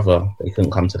find cover, they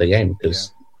couldn't come to the game,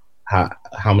 because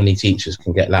how many teachers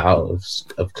can get let out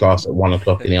of class at 1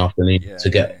 o'clock in the afternoon to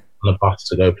get on a bus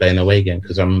to go play an away game?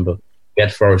 Because I remember we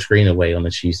had Forest Green away on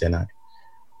a Tuesday night,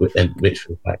 which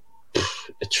was like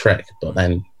a trek. But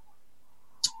then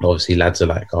obviously lads are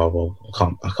like, oh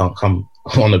well, I can't come.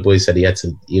 One of the boys said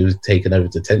he was taken over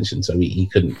detention, so he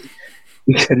couldn't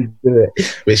do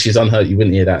it, which is unheard. You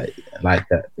wouldn't hear that like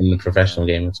that in the professional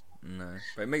games. No,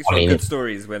 but it makes for good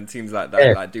stories when teams like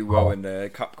that like do well in the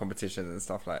cup competitions and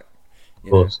stuff like. Of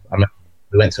course, I mean,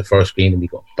 we went to Forest Green and we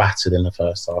got battered in the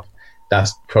first half.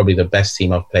 That's probably the best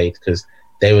team I've played, because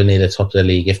they were near the top of the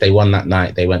league. If they won that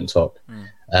night, they went top.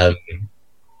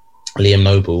 Liam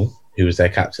Noble, who was their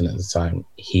captain at the time,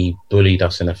 he bullied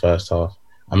us in the first half.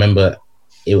 I remember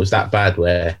it was that bad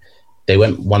where they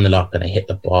went 1-0 up and they hit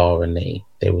the bar, and they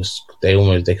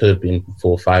could have been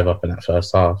 4-5 up in that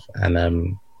first half.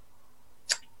 And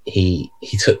he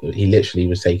literally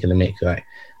was taking the mick. Like,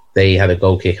 they had a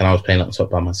goal kick and I was playing up top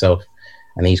by myself,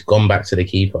 and he's gone back to the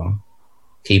keeper.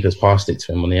 Keeper's passed it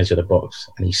to him on the edge of the box,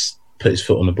 and he's put his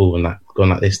foot on the ball and like gone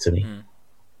like this to me.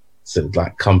 So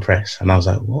like, come press. And I was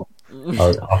like, what?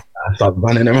 I started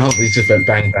running around. He just went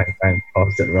bang, bang, bang,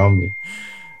 passed it around me.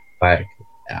 Like,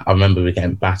 I remember we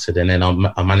getting battered, and then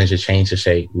our manager changed the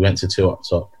shape. We went to 2 up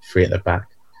top, 3 at the back,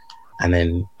 and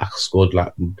then I scored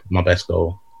like my best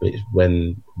goal, which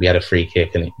when we had a free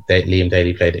kick, and Liam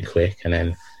Daly played it quick, and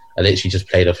then I literally just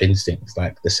played off instincts.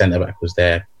 Like, the centre back was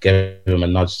there, gave him a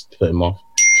nudge to put him off.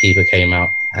 Keeper came out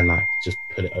and like just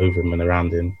put it over him and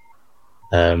around him.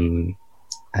 And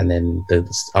then the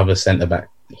other centre back,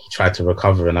 he tried to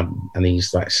recover, and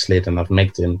he's like slid, and I've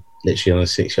megged him literally on the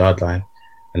 6-yard line.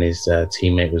 And his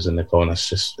teammate was in the corner.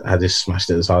 I just smashed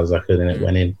it as hard as I could, and it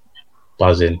went in,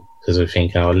 buzzing, because we're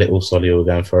thinking, oh, little Solihull, we're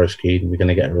going Forest Green, we're going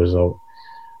to get a result.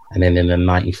 And then in the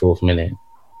 94th minute,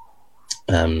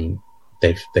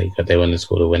 they went and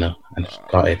scored a winner, and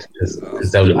gutted,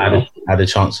 because I had a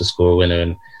chance to score a winner,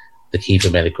 and the keeper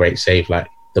made a great save. Like,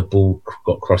 the ball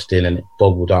got crossed in and it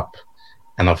bobbled up,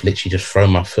 and I've literally just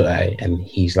thrown my foot at it, and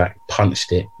he's like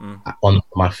punched it on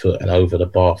my foot and over the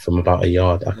bar from about a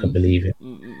yard. I couldn't believe it.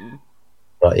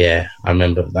 But yeah, I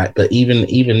remember that. But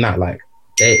even that, like,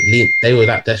 they were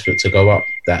that desperate to go up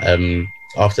that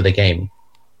after the game,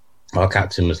 our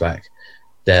captain was like,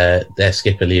 their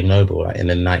skipper Liam Noble, like, in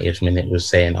the 90th minute, was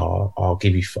saying, "Oh, I'll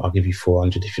give you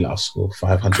 400 if you let us score,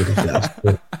 500 if you let us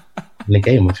score." In the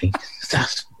game, I think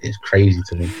it's crazy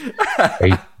to me.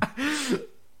 Crazy.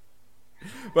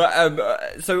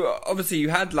 But so obviously you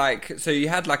had like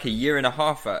a year and a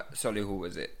half at Solihull,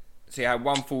 was it? So you had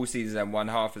 1 full season and 1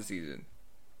 half a season.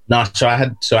 No, so I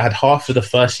had half of the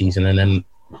first season and then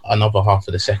another half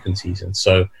of the second season.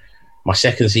 So my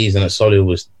second season at Solihull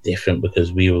was different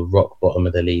because we were rock bottom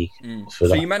of the league.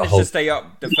 So you managed to stay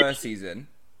up the first season.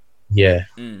 Yeah,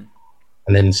 and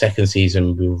then the second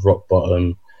season we were rock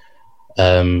bottom.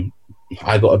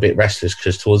 I got a bit restless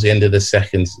because towards the end of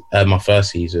my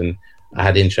first season, I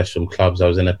had interest from clubs. I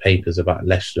was in the papers about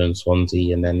Leicester and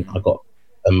Swansea, and then I got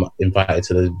invited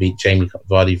to the Jamie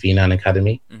Vardy V9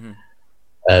 Academy.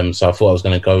 So I thought I was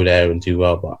going to go there and do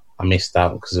well, but I missed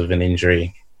out because of an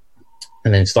injury.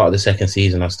 And then started the second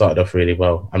season, I started off really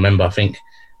well. I remember, I think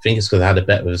it's because I had a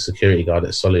bet with a security guard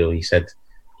at Solihull. He said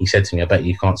to me, "I bet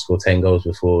you can't score 10 goals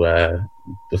before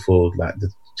like the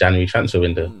January transfer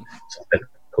window." So I said,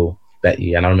 "Cool, bet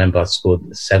you." And I remember I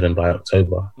scored 7 by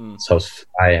October. So I was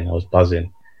flying, I was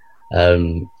buzzing.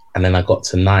 And then I got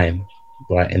to 9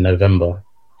 right in November.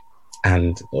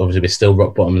 And obviously we're still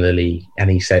rock bottom of the league. And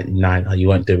he said, "No, you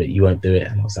won't do it. You won't do it."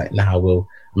 And I was like, "Nah, I will."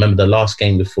 I remember the last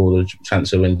game before the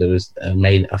transfer window was I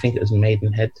think it was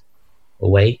Maidenhead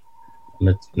away.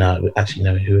 No, actually,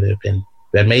 no, who would it have been?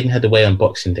 We had Maidenhead away on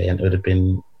Boxing Day, and it would have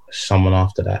been someone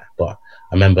after that. But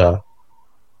I remember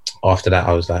after that,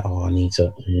 I was like, "Oh, I need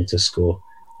to score."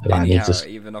 Like,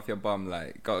 even off your bum,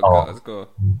 like gotta score.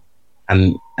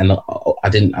 And I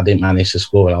didn't manage to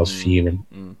score, and I was fuming.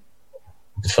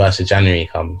 The 1st of January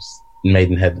comes,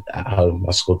 Maidenhead at home.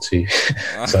 I scored 2,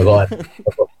 so I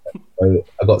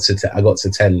got to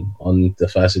 10 on the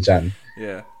 1st of Jan.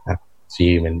 Yeah,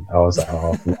 fuming. I was like,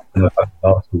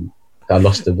 I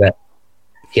lost the bet.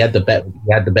 He had the bet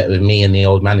with me and the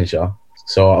old manager.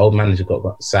 So our old manager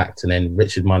got sacked, and then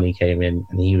Richard Money came in,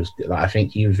 and he was like, I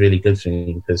think he was really good for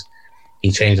me because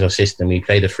he changed our system. We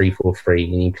played a 3-4-3,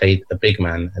 and he played a big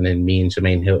man, and then me and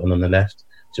Jermaine Hilton on the left.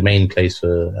 Jermaine plays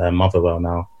for Motherwell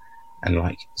now, and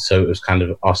like, so it was kind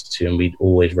of us two, and we'd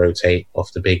always rotate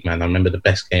off the big man. I remember the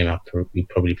best game we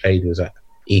probably played was at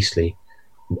Eastleigh.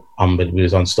 We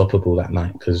was unstoppable that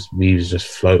night because we was just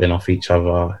floating off each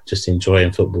other, just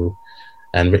enjoying football.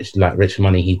 And Richard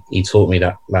Money, he taught me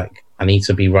that like I need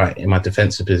to be right in my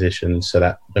defensive position so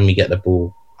that when we get the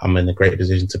ball, I'm in a great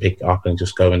position to pick it up and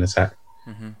just go and attack.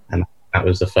 And that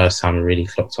was the first time I really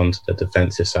clocked onto the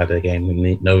defensive side of the game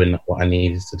and knowing what I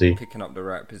needed to do. Picking up the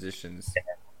right positions. Yeah.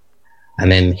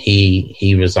 And then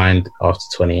he resigned after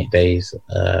 28 days,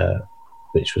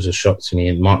 which was a shock to me.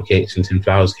 And Mark Yates and Tim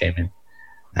Flowers came in.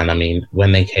 And I mean,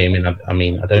 when they came in, I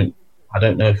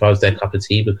don't know if I was their cup of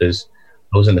tea because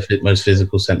I wasn't the most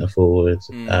physical centre forward.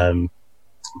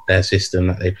 Their system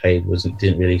that they played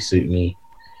didn't really suit me.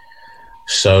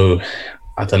 So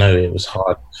I don't know. It was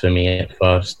hard for me at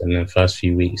first, and then the first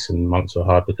few weeks and months were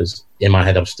hard because in my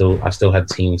head I still had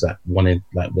teams that were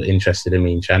interested in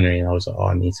me in January, and I was like, "Oh,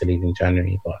 I need to leave in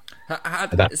January." But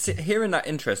hearing that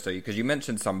interest, though, because you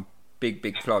mentioned some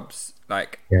big clubs,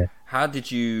 like, how did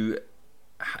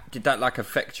that like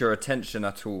affect your attention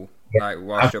at all? Like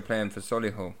whilst you're playing for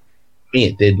Solihull? Me,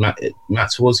 it did. Matt,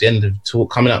 towards the end of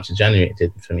coming up to January, it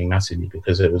did for me massively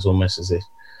because it was almost as if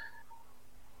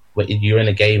you're in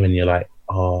a game and you're like,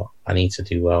 "Oh, I need to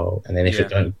do well," and then if you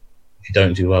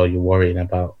don't do well, you're worrying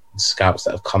about scouts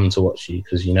that have come to watch you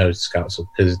because scouts,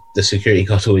 because the security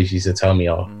guard always used to tell me,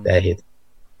 "Oh, they're here.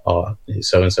 Oh,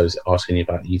 so and so's asking you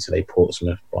about UTLA,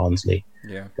 Portsmouth, Barnsley,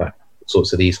 like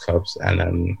sorts of these clubs," and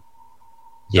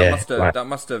that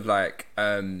must have like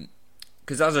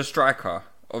because as a striker,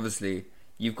 obviously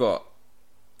you've got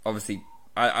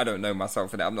I don't know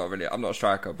myself in it. I'm not a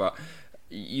striker, but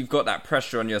you've got that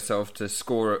pressure on yourself to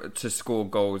score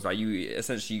goals. Like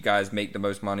you guys make the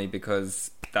most money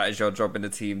because that is your job in the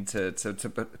team to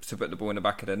put the ball in the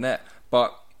back of the net.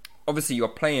 But obviously you're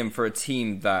playing for a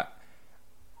team that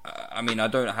I mean, I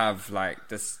don't have like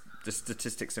the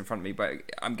statistics in front of me, but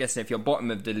I'm guessing if you're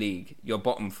bottom of the league, you're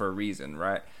bottom for a reason,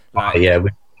 right? Like,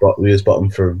 we was bottom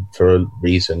for a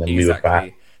reason, and exactly. We were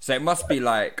back. So it must be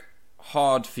like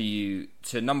hard for you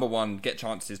to, number one, get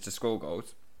chances to score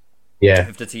goals. Yeah.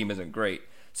 If the team isn't great.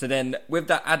 So then with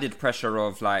that added pressure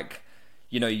of like,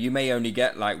 you may only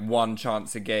get like one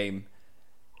chance a game,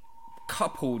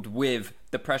 coupled with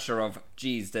the pressure of,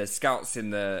 geez, there's scouts in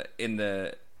the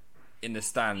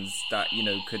stands that,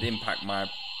 could impact my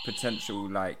potential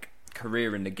like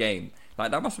career in the game.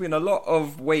 Like that must have been a lot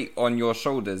of weight on your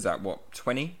shoulders at what,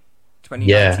 20?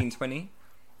 19, 20?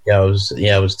 Yeah,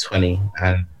 I was 20,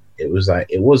 and it was like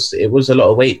it was a lot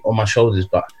of weight on my shoulders,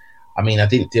 but I mean, I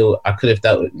could have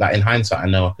dealt with, like in hindsight, I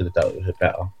know I could have dealt with it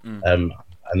better.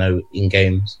 I know in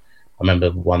games, I remember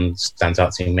one stands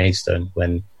out to me, Maidstone,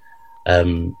 when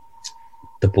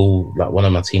the ball, like one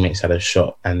of my teammates had a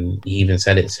shot, and he even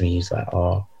said it to me. He's like,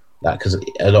 "Oh," like because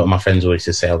a lot of my friends always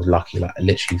just say I was lucky. Like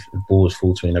literally, the ball was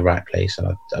fall to me in the right place, and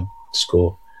I'd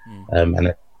score.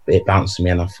 And it bounced to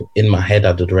me, and in my head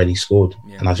I'd already scored,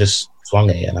 and I just swung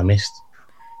at it and I missed.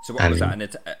 So what was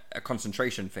that? A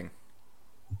concentration thing?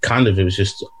 Kind of. It was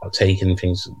just taking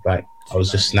things like I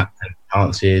was just snapping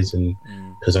chances, and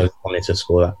because I wanted to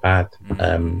score that bad,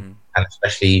 and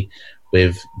especially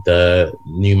with the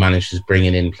new managers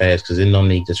bringing in players, because in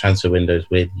non-league the transfer window is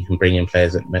weird. You can bring in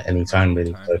players at any time,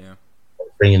 really. So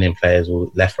bringing in players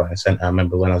left, right, and centre. I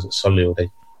remember when I was at Solihull,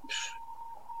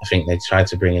 I think they tried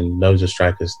to bring in loads of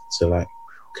strikers to like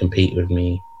compete with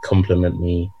me, compliment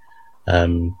me.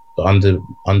 But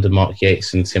under Mark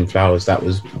Yates and Tim Flowers, that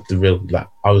was the real, like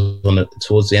I was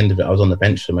towards the end of it, I was on the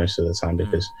bench for most of the time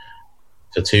because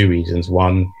for two reasons.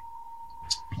 One,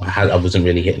 I wasn't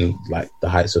really hitting like the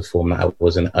heights of form that I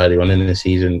was in earlier on in the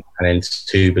season, and then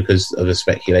two, because of the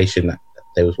speculation that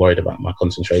they was worried about my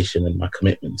concentration and my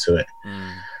commitment to it.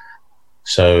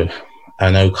 So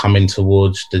I know coming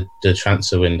towards the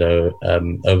transfer window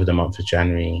over the month of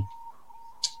January,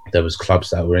 there was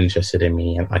clubs that were interested in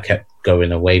me, and I kept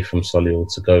going away from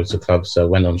Solihull to go to clubs. So I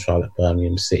went on trial at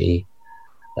Birmingham City.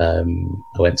 I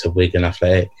went to Wigan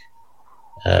Athletic.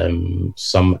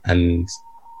 So I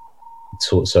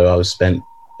was spent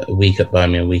a week at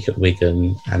Birmingham, a week at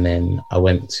Wigan, and then I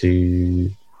went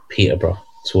to Peterborough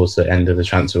towards the end of the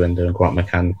transfer window, and Grant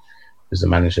McCann was the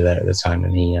manager there at the time,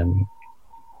 and he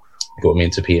got me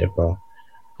into Peterborough.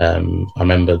 I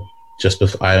remember just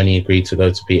before I only agreed to go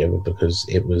to Peterborough because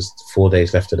it was 4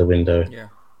 days left of the window. Yeah.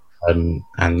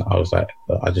 And I was like,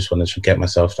 I just wanted to get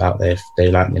myself out there. If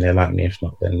they like me, they like me. If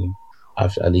not, then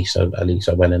at least I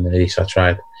went and at least I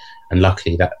tried. And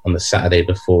luckily, that on the Saturday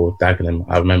before Dagenham,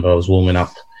 I remember I was warming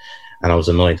up and I was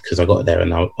annoyed because I got there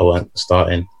and I weren't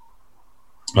starting.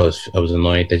 I was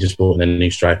annoyed. They just brought in a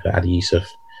new striker, Adi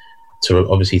Yusuf,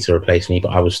 to replace me, but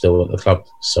I was still at the club,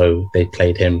 so they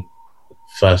played him.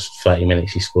 First 30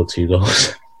 minutes, he scored 2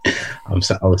 goals. I was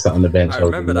sat on the bench. I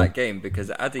remember that game because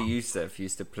Adi Yusuf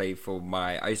used to play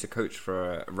I used to coach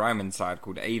for a Ryman side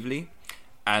called Aveley,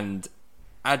 and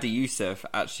Adi Yusuf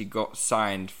actually got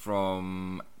signed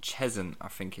from Cheshunt, I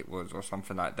think it was, or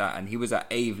something like that, and he was at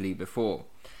Aveley before.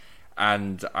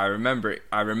 And I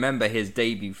remember his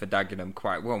debut for Dagenham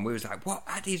quite well. And we was like, "What?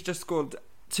 Adi's just scored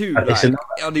 2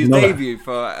 on his debut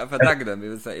for Dagenham."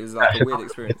 It was like a weird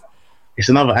experience. It's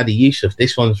another Adi Yusuf.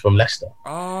 This one's from Leicester.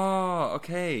 Oh,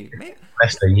 okay.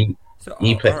 Leicester. All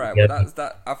right. Well, that's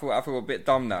that. I feel a bit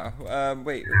dumb now.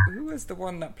 Wait, who was the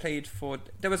one that played for?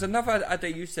 There was another Adi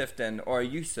Yusuf then, or a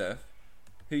Yusuf,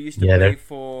 who used to play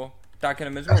for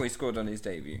Dagenham as well. He scored on his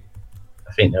debut.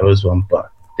 I think there was one, but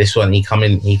this one he came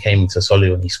into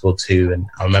Solihull and he scored 2. And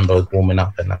I remember I was warming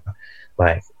up and I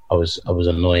was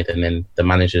annoyed. And then the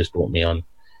managers brought me on.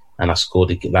 And I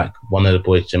scored, like, one of the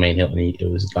boys, Jermaine Hilton, it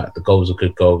was like the goal was a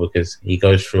good goal because he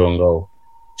goes through on goal,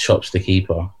 chops the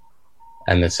keeper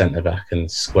and the centre-back and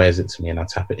squares it to me and I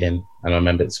tap it in. And I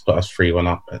remember it's put us 3-1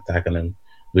 up at Dagenham.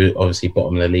 We were obviously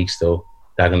bottom of the league still.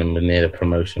 Dagenham were near the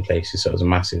promotion places, so it was a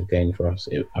massive game for us.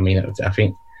 I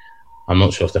think, I'm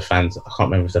not sure if the fans, I can't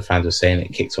remember if the fans were saying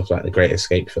it kicked off like the great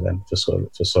escape for them, for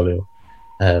Solihull.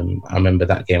 I remember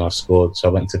that game I scored, so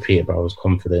I went to Peterborough, I was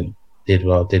confident, did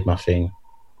well, did my thing.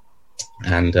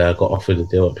 And got offered a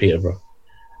deal at Peterborough.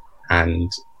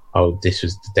 And this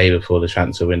was the day before the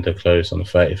transfer window closed on the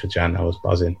 30th of Jan. I was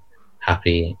buzzing,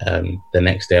 happy. The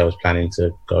next day I was planning to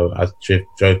go. I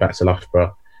drove back to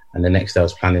Loughborough, and the next day I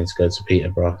was planning to go to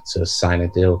Peterborough to sign a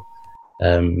deal.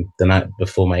 The night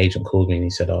before, my agent called me and he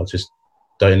said,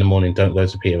 in the morning, don't go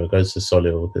to Peterborough, go to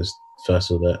Solihull, because first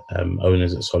of all, the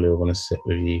owners at Solihull want to sit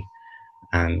with you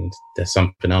and there's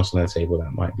something else on the table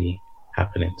that might be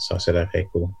happening. So I said, okay,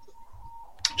 cool.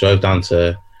 Drove down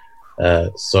to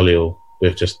Solihull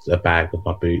with just a bag of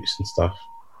my boots and stuff.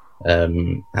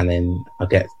 And then I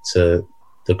get to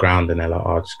the ground and they're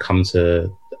like, just come to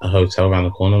a hotel around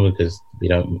the corner because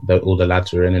all the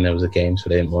lads were in and there was a game, so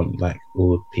they didn't want like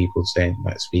all the people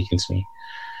speaking to me.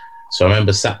 So I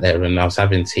remember sat there and I was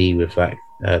having tea with the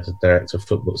director of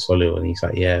football at Solihull, and he's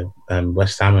like,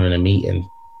 West Ham are in a meeting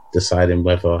deciding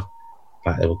whether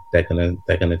they're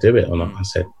gonna do it or not. I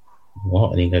said,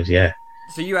 what? And he goes, yeah.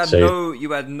 So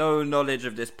you had no knowledge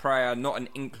of this prior, not an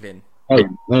inkling. Oh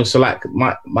no! So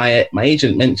my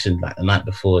agent mentioned the night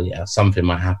before, something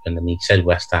might happen, and he said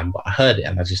West Ham, but I heard it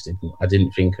and I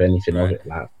didn't think of anything of it.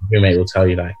 Like roommate will tell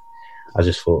you, I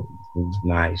just thought,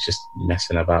 nah, he's just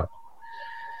messing about.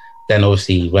 Then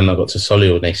obviously when I got to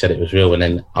Solihull, they said it was real, and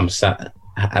then I'm sat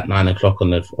at 9 o'clock on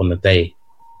the day,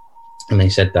 and they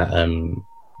said that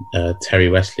Terry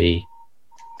Wesley,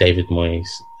 David Moyes,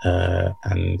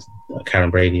 and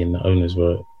Karen Brady and the owners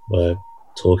were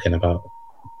talking about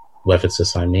whether to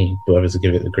sign me, whether to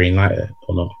give it the green light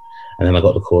or not. And then I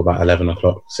got the call about 11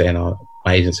 o'clock saying,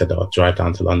 my agent said that I'll drive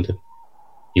down to London.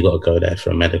 You got to go there for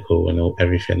a medical and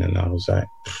everything. And I was like,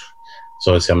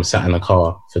 so obviously I'm sat in a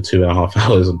car for 2.5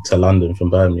 hours to London from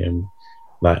Birmingham,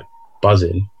 like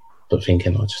buzzing, but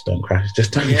thinking, just don't crash,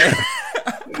 crash.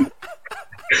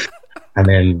 And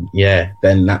then,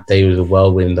 then that day was a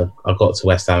whirlwind. I got to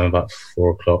West Ham about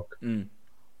 4 o'clock,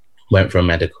 went for a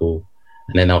medical,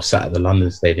 and then I was sat at the London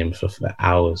Stadium for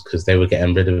hours because they were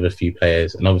getting rid of a few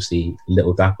players. And obviously,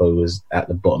 Little Dapo was at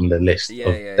the bottom of the list.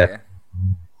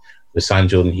 We signed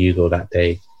Jordan Hugo that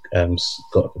day,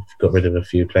 got rid of a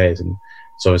few players. And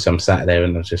so obviously I'm sat there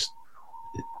and I was just,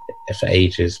 for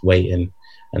ages, waiting.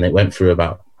 And it went through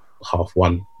about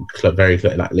 1:30, very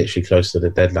literally close to the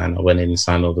deadline. I went in and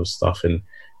signed all the stuff, and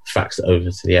faxed it over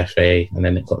to the FA, and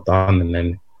then it got done. And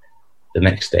then the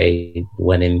next day,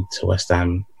 went into West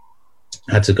Ham,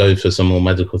 had to go for some more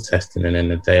medical testing, and then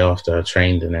the day after I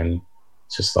trained, and then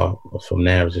to start from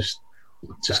there, just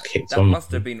kicked on. That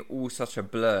must have been all such a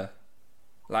blur.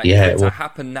 Like, yeah, to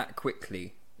happen that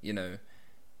quickly, you know,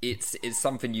 it's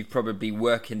something you've probably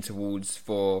working towards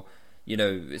for, you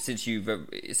know, since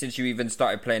you even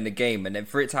started playing the game, and then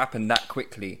for it to happen that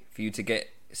quickly, for you to get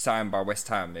signed by West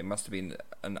Ham, it must have been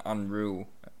an unreal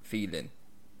feeling.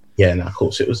 Yeah, and of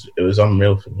course it was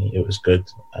unreal for me. It was good.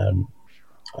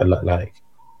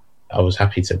 I was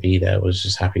happy to be there. I was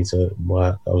just happy to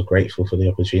work. I was grateful for the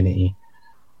opportunity.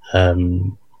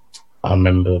 I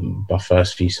remember my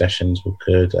first few sessions were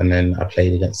good, and then I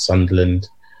played against Sunderland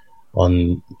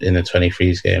in the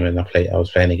 23s game, and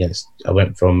I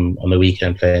went from on the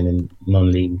weekend playing in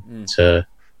non-league to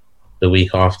the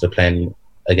week after playing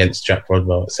against Jack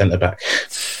Rodwell at centre back.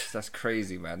 That's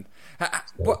crazy, man.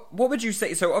 What would you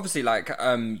say? So obviously, like,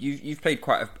 you've played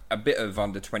quite a bit of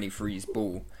under 23s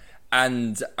ball,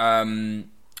 and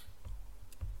I'm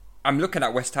looking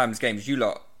at West Ham's games. You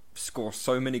lot score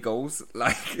so many goals.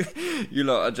 Like, you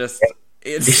lot are just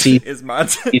it's mad.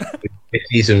 This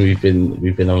season we've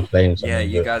been on flames. Yeah,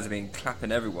 you guys have been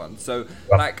clapping everyone. So,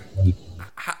 like,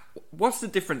 what's the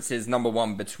differences, number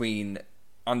one, between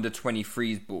under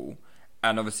 23s ball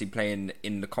and obviously playing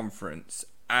in the conference,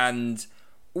 and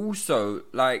also,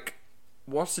 like,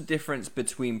 what's the difference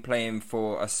between playing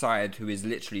for a side who is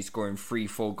literally scoring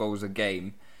 3-4 goals a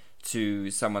game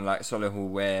to someone like Solihull,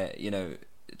 where, you know,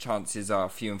 chances are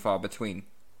few and far between?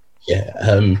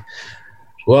 Yeah,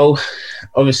 well,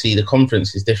 obviously the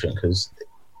conference is different because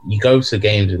you go to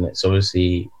games and it's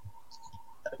obviously,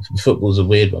 football's a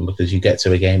weird one because you get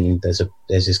to a game and there's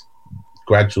this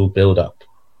gradual build up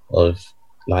of,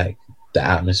 like, the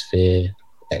atmosphere,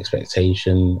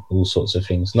 expectation, all sorts of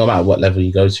things, no matter what level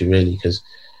you go to, really, because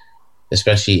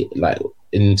especially, like,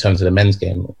 in terms of the men's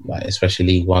game, like, especially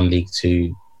League 1, League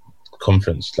 2,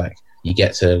 conference, like, you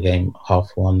get to a game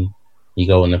 1:30, you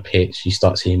go on the pitch, you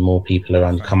start seeing more people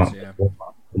around, you come up, yeah,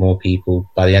 more people.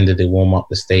 By the end of the warm up,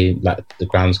 the stadium, like, the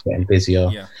ground's getting busier.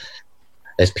 Yeah.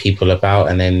 There's people about,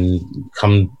 and then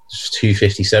come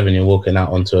 2:57, you're walking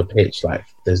out onto a pitch, like,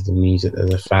 there's the music,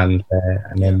 there's a fan there,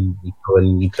 and then you go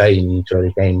and you play and you enjoy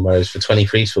the game. Whereas for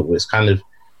 23s football, it's kind of,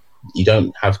 you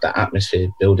don't have that atmosphere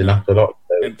building up a lot.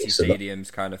 So empty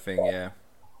stadiums kind of thing, yeah.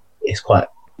 It's quite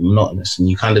monotonous, and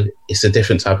it's a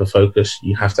different type of focus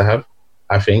you have to have,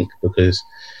 I think, because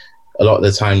a lot of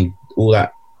the time, all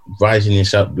that rising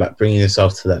yourself, like, bringing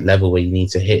yourself to that level where you need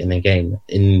to hit in a game,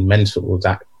 in men's football,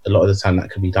 that a lot of the time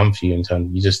that can be done for you in terms,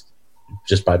 you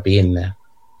just by being there,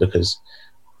 because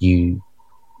the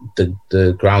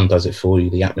ground does it for you,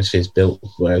 the atmosphere is built.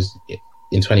 Whereas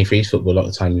in 23s football, a lot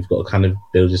of the time you've got to kind of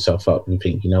build yourself up and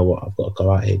think, you know what, I've got to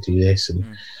go out here, do this. And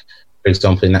for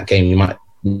example, in that game, you might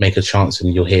make a chance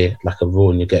and you'll hear, like, a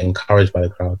roar and you'll get encouraged by the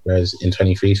crowd. Whereas in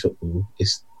 23s football,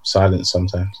 it's silence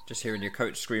sometimes. Just hearing your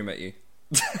coach scream at you.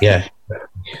 Yeah,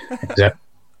 exactly.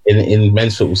 In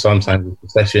men's football, sometimes,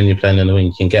 especially when you're playing on the wing,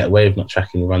 you can get away with not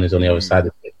tracking the runners on the other side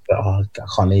of it. But, I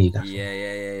can't hear you guys.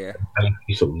 Yeah.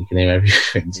 You can hear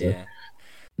everything. So. Yeah.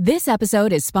 This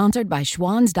episode is sponsored by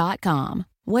Schwans.com.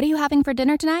 What are you having for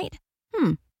dinner tonight?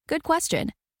 Good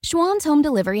question. Schwans Home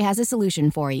Delivery has a solution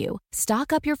for you.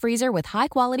 Stock up your freezer with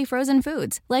high-quality frozen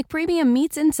foods like premium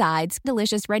meats and sides,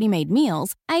 delicious ready-made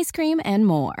meals, ice cream, and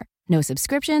more. No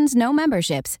subscriptions, no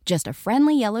memberships, just a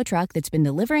friendly yellow truck that's been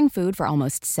delivering food for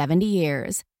almost 70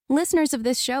 years. Listeners of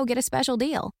this show get a special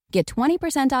deal. Get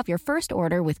 20% off your first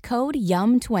order with code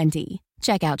YUM20.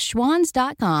 Check out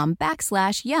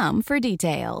schwans.com/YUM for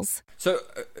details. So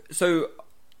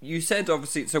you said,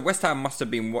 obviously, so West Ham must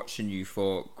have been watching you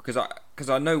because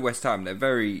I know West Ham, they're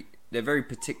very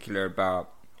particular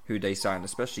about who they sign,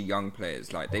 especially young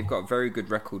players. Like, they've got a very good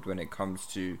record when it comes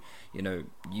to, you know,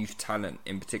 youth talent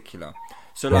in particular.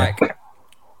 So, like,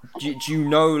 do you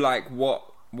know, like, what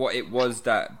it was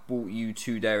that brought you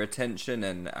to their attention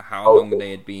and how long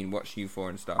they had been watching you for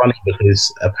and stuff? Funny,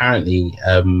 because apparently,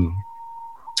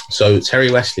 so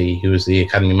Terry Wesley, who was the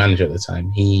academy manager at the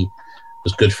time, he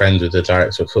was good friends with the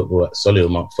director of football at Solihull,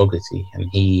 Mark Fogarty, and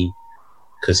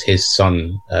because his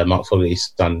son, Mark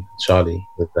Fogarty's son, Charlie,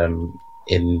 was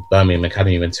in Birmingham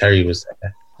Academy when Terry was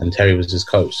there, and Terry was his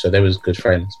coach, so they was good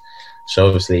friends. So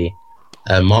obviously,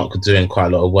 Mark was doing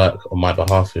quite a lot of work on my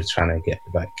behalf of trying to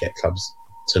get clubs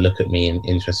to look at me and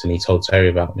interestingly told Terry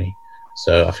about me.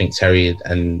 So I think Terry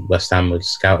and West Ham had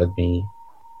scouted me,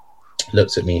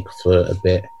 looked at me for a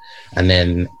bit, and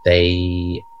then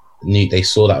they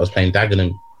saw that I was playing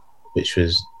Dagenham which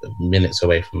was minutes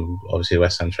away from obviously the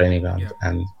West Ham training ground,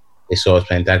 and they saw us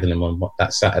playing Dagenham on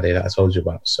that Saturday that I told you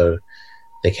about. So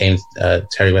they came,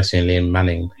 Terry Wesley and Liam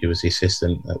Manning, who was the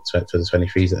assistant for the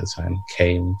 23s at the time,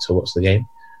 came to watch the game.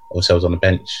 Obviously I was on the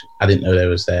bench. I didn't know they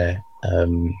was there.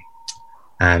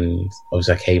 And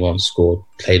obviously I came on, scored,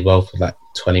 played well for like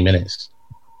 20 minutes.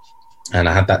 And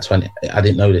I had that 20, I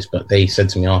didn't know this, but they said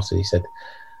to me after, he said,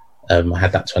 I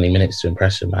had that 20 minutes to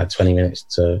impress them. I had 20 minutes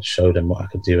to show them what I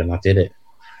could do, and I did it.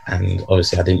 And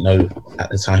obviously I didn't know at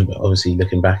the time, but obviously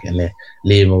looking back in there,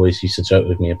 Liam always used to joke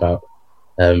with me about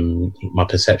my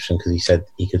perception, because he said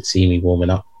he could see me warming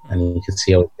up and he could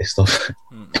see I was pissed off.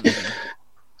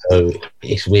 So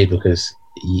it's weird because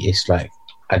it's like,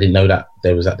 I didn't know that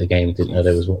they was at the game, didn't know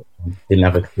there was what, didn't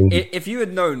have a clue. If you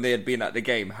had known they had been at the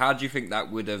game, how do you think that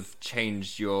would have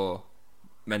changed your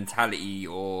mentality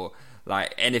or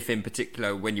like anything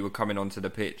particular when you were coming onto the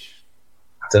pitch?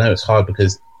 I don't know, it's hard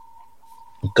because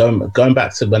going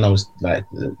back to when I was like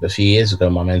a few years ago,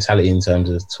 my mentality in terms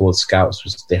of towards scouts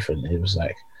was different. It was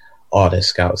like, oh, there's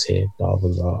scouts here, blah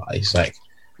blah blah. It's like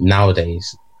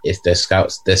nowadays, if there's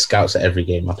scouts at every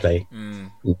game I play.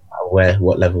 Where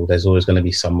what level, there's always going to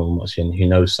be someone watching who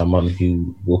knows someone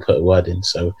who will put a word in.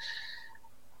 So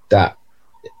that,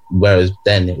 whereas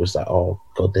then it was like, oh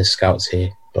god, there's scouts here,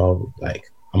 bro, like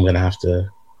I'm gonna have to.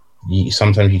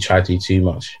 Sometimes you try to do too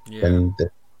much when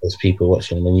there's people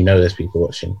watching, when you know there's people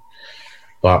watching.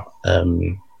 But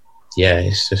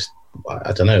it's just,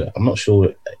 I don't know. I'm not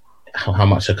sure how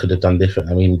much I could have done different.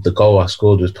 I mean, the goal I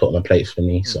scored was put on a plate for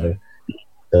me, so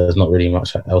there's not really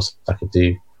much else I could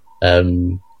do.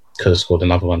 Could have scored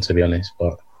another one, to be honest,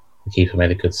 but the keeper made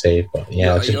a good save. But you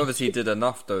obviously did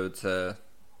enough though to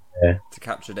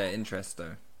capture their interest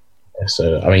though. Yeah,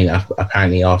 so I mean,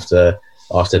 apparently after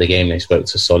the game they spoke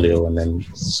to Solihull, and then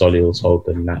Solihull told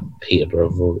them that Peterborough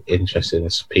were interested in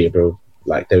Peterborough,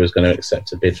 like they was going to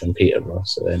accept a bid from Peterborough.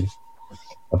 So then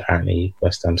apparently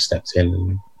West Ham stepped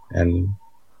in and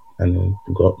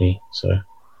got me. So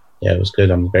yeah, it was good.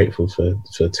 I'm grateful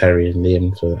for Terry and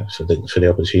Liam for the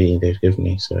opportunity they've given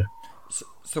me. So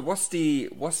what's the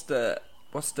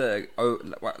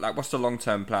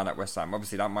long-term plan at West Ham?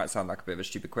 Obviously, that might sound like a bit of a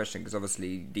stupid question, because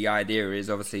obviously the idea is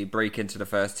obviously break into the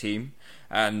first team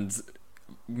and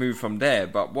move from there.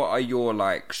 But what are your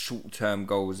like short-term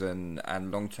goals and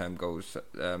long-term goals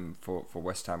for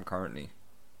West Ham currently?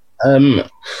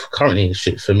 Currently,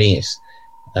 for me, it's.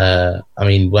 I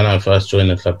mean, when I first joined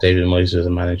the club, David Moyes was a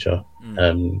manager.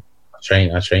 I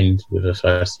trained with the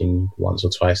first team once or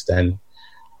twice then,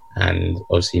 and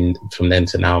obviously from then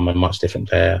to now, I'm a much different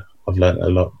player. I've learned a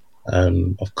lot.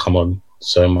 I've come on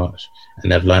so much,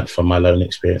 and I've learned from my own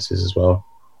experiences as well.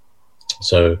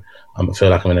 So I feel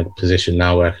like I'm in a position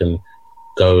now where I can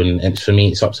go and for me,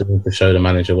 it's up to me to show the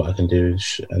manager what I can do,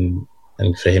 and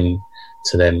for him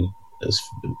to then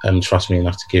trust me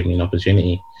enough to give me an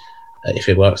opportunity. If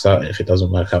it works out, if it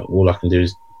doesn't work out, all I can do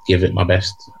is give it my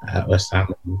best at West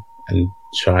Ham and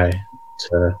try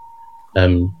to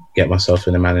get myself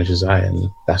in the manager's eye, and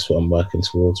that's what I'm working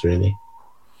towards, really.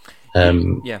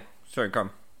 Sorry, come.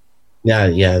 Yeah.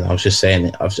 I was just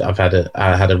saying,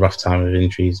 I had a rough time with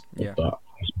injuries, but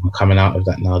I'm coming out of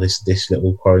that now. This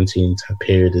little quarantine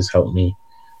period has helped me.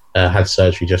 I had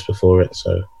surgery just before it,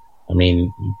 so. I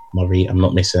mean, I'm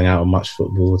not missing out on much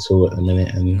football at all at the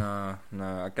minute. And no,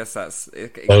 I guess that's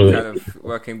kind of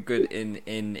working good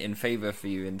in favour for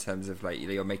you in terms of like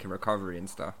you're making recovery and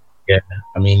stuff. Yeah,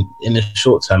 I mean, in the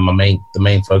short term, the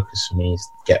main focus for me is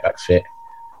to get back fit.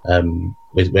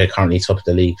 We're currently top of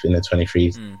the league in the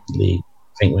 23s league.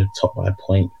 I think we're top by a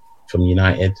point from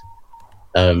United.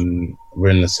 We're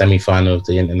in the semi-final of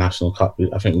the International Cup.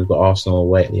 I think we've got Arsenal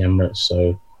away at the Emirates.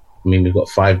 So, I mean, we've got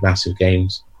 5 massive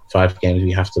games. 5 games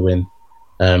we have to win.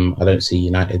 I don't see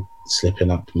United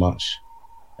slipping up much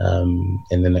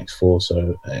in the next 4.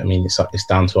 So, I mean, it's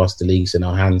down to us. The league's in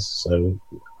our hands. So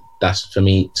that's, for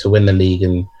me, to win the league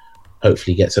and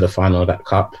hopefully get to the final of that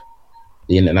cup.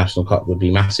 The International Cup would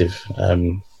be massive.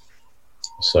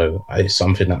 So it's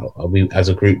something that we, as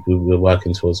a group, we're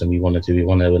working towards, and we want to do. We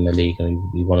want to win the league, and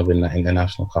we want to win that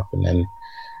International Cup. And then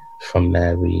from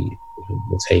there, we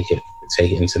will take it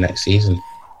into next season.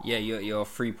 Yeah, you're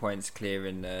 3 points clear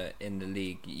in the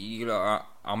league. You are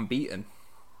unbeaten.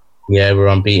 Yeah, we're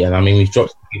unbeaten. I mean, we've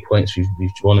dropped a few points.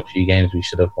 We've drawn a few games we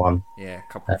should have won. Yeah,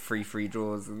 a couple of 3-3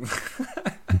 draws.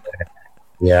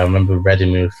 Yeah, I remember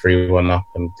Reading, we were 3-1 up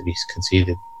and we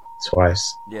conceded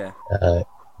twice. Yeah.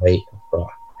 Late, but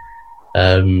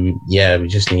we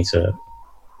just need to.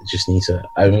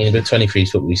 I mean, with 23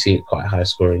 foot, we see it quite high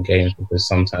scoring games because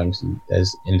sometimes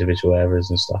there's individual errors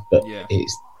and stuff. But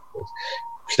it's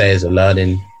players are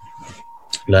learning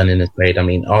learning the trade. I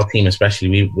mean, our team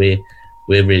especially, we're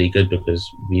really good because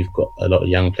we've got a lot of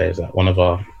young players. Like one of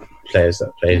our players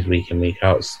that plays week in, week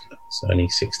out is only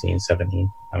 16,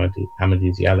 17, Amadou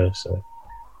Diallo. So,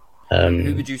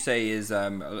 who would you say is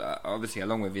obviously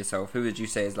along with yourself? Who would you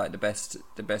say is like the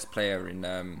best player in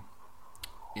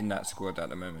that squad at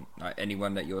the moment? Like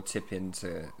anyone that you're tipping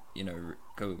to,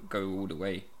 go all the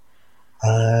way.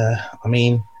 I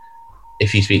mean,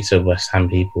 if you speak to West Ham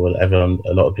people,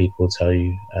 a lot of people will tell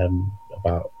you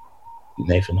about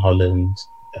Nathan Holland.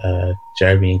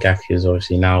 Jeremy Ngaki has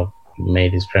obviously now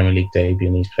made his Premier League debut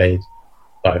and he's played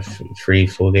about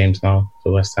 3-4 games now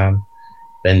for West Ham.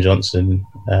 Ben Johnson,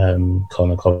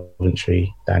 Connor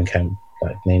Coventry, Dan Kemp,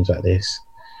 like names like this.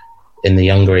 In the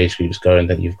younger age groups going,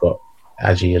 that you've got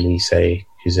Aji Elise,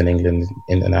 who's an England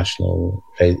international.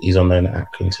 He's on loan at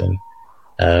Accrington.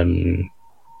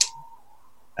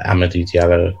 Amadou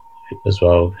Diallo as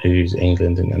well, who's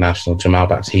England international. Jamal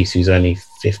Baptiste, who's only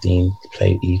 15,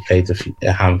 he played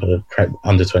a handful of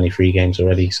under 23 games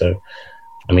already. So,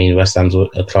 I mean, West Ham's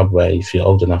a club where if you're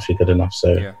old enough, you're good enough.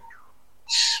 So,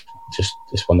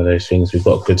 it's one of those things. We've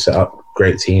got a good setup,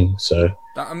 great team. So,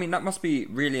 that must be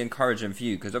really encouraging for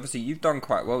you, because obviously you've done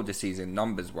quite well this season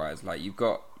numbers wise. Like you've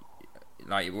got,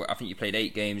 I think you played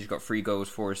 8 games, you've got 3 goals,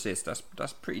 4 assists.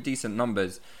 That's pretty decent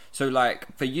numbers. So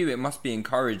like for you, it must be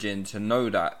encouraging to know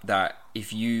that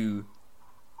if you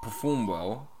perform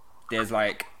well, there's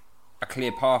like a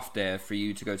clear path there for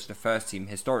you to go to the first team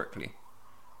historically.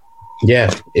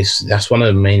 Yeah, that's one of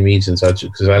the main reasons.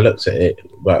 Because I looked at it,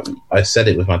 but I said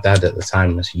it with my dad at the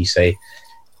time. As you say,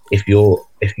 if you're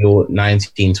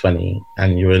 19, 20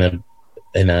 and you're in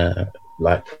a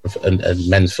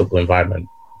men's football environment,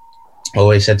 I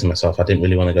always said to myself, I didn't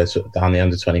really want to go down the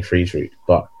under 23s route.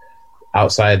 But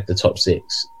outside the top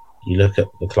 6, you look at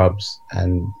the clubs,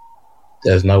 and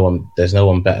there's no one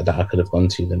better that I could have gone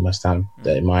to than West Ham,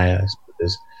 in my eyes,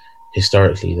 because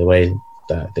historically the way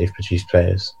that they've produced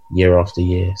players year after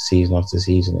year, season after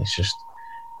season, it's just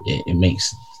it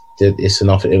was an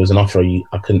offer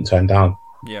I couldn't turn down.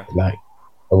 Yeah, like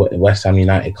West Ham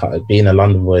United, being a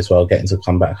London boy as well, getting to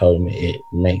come back home, it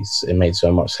made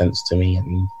so much sense to me,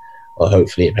 and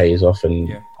hopefully it pays off,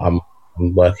 and I'm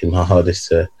working my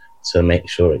hardest to make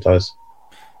sure it does.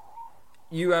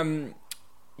 You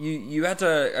had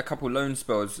a couple loan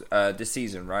spells this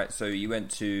season, right? So you went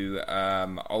to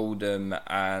Oldham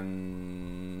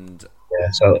and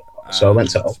so I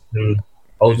went to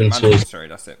Oldham. Sorry,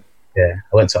 that's it. Yeah,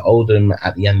 I went to Oldham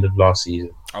at the end of last season.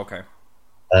 Okay.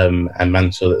 And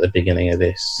Mansfield at the beginning of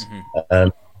this. Mm-hmm.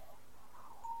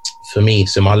 For me,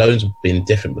 so my loans have been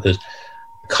different because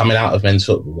coming out of men's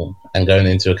football and going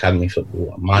into academy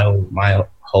football, my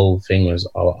whole thing was,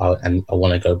 I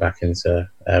want to go back into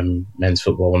men's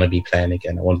football. I want to be playing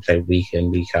again. I want to play week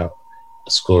in, week out,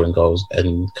 scoring goals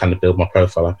and kind of build my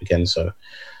profile up again. So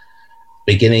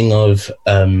beginning of,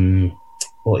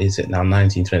 what is it now,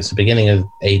 1920, so beginning of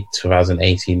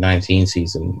 2018-19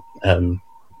 season,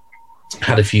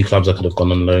 had a few clubs I could have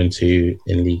gone on loan to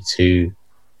in League 2,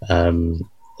 in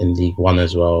League 1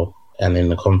 as well, and in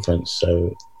the conference.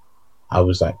 So I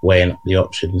was like weighing up the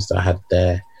options that I had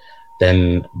there.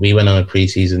 Then we went on a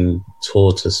pre-season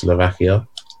tour to Slovakia,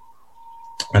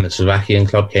 and a Slovakian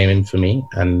club came in for me,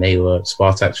 and they were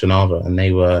Spartak Trnava, and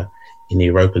they were in the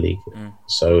Europa League.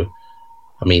 So,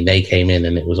 I mean, they came in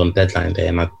and it was on deadline day,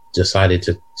 and I decided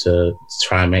to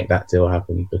try and make that deal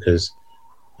happen because,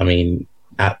 I mean,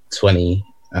 at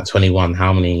 21,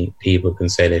 how many people can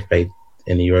say they've played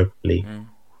in the Europa League?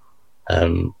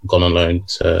 Gone on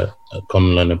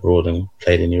loan abroad and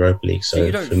played in the Europa League. So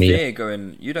you don't for me,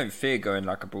 you don't fear going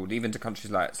like abroad, even to countries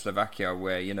like Slovakia,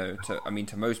 where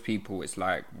to most people it's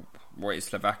like, what is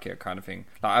Slovakia kind of thing.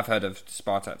 Like I've heard of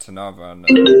Spartak Trnava,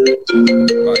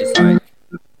 but it's like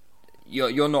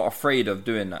you're not afraid of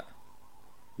doing that.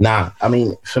 Nah, I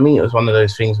mean, for me it was one of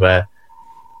those things where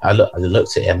I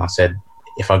looked at it and I said,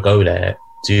 if I go there,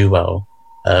 do well.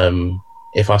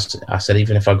 I said,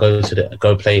 even if I go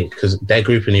play, because their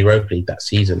group in the Europa League that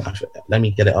season, let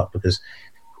me get it up, because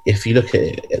if you look at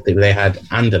it, they had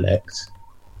Anderlecht,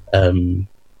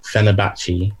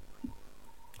 Fenerbahce.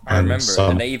 I remember,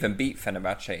 and they even beat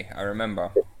Fenerbahce. I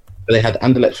remember. They had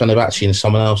Anderlecht, Fenerbahce, and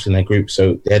someone else in their group.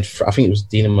 So they had, I think it was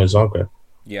Dinamo Zagreb.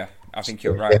 Yeah, I think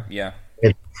you're right. Yeah, they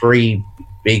had 3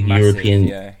 big massive European.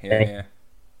 Yeah. In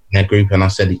their group, and I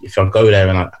said, if I go there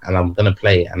and I'm going to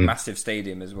play, and massive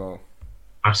stadium as well.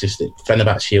 Massive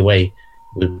Fenerbahce away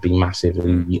would be massive,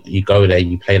 and you go there,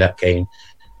 you play that game,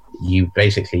 you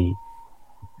basically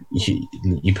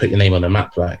you put your name on the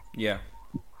map, like yeah.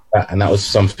 And that was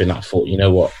something I thought, you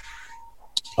know what,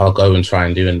 I'll go and try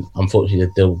and do. And unfortunately,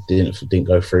 the deal didn't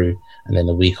go through. And then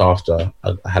the week after,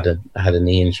 I had a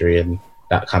knee injury, and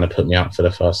that kind of put me out for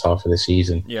the first half of the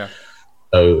season. Yeah.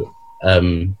 So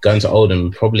going to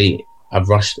Oldham, probably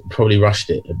rushed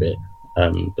it a bit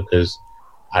because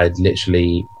I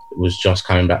literally was just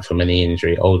coming back from a knee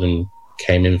injury. Oldham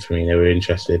came in for me. They were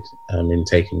interested in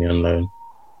taking me on loan.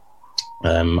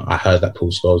 I heard that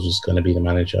Paul Scholes was going to be the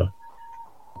manager,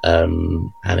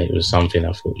 and it was something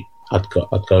I thought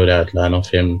I'd go there, I'd learn off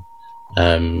him.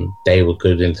 They were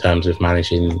good in terms of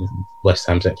managing West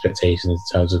Ham's expectations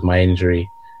in terms of my injury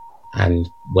and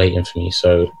waiting for me.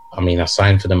 So, I mean, I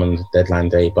signed for them on the deadline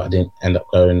day, but I didn't end up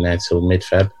going there till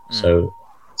mid-Feb. So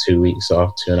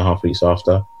 2.5 weeks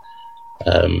after,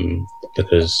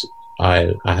 because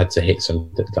I had to hit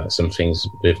some things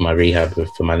with my rehab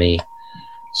for my knee.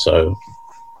 So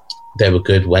they were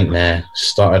good, went there,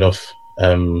 started off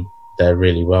there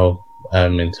really well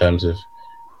in terms of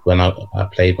when I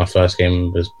played my first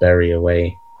game was Bury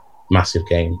away, massive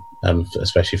game,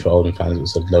 especially for Oldham fans. It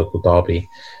was a local derby.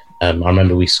 I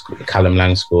remember Callum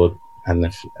Lang scored,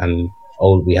 and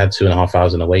we had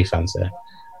 2,500 away fans there,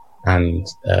 and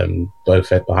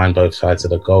behind both sides of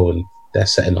the goal, and they're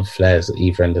setting off flares at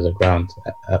either end of the ground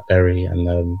at Bury,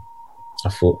 and I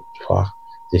thought, wow,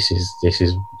 this is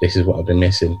what I've been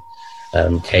missing.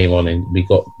 Came on and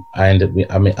I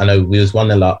know we was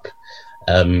 1-0 up.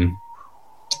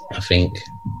 I think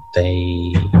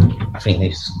they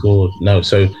scored. No,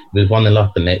 so it was 1-0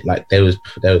 up, and they was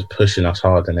pushing us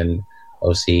hard, and then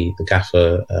obviously the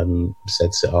gaffer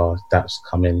said, that's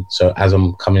coming. So as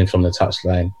I'm coming from the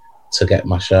touchline to get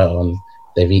my shirt on,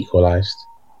 they've equalised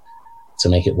to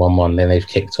make it 1-1. Then they've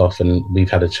kicked off, and we've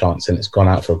had a chance, and it's gone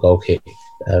out for a goal kick.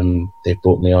 They've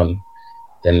brought me on.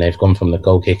 Then they've gone from the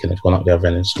goal kick, and they've gone up the other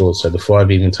end and scored. So before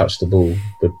I've even touched the ball,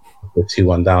 we're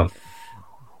 2-1 down.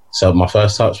 So my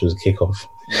first touch was a kickoff,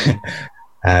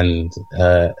 and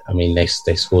I mean they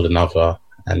scored another,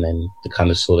 and then they kind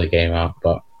of saw the game out.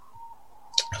 But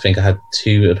I think I had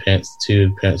two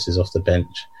appearances off the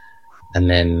bench, and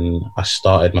then I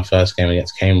started my first game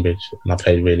against Cambridge, and I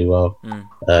played really well.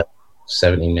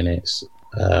 70 minutes,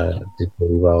 did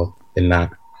really well in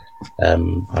that. I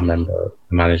remember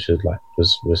the manager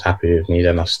was happy with me.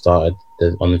 Then I started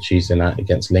on the Tuesday night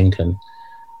against Lincoln.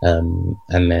 And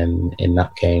then in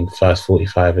that game, first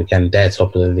 45, again, they're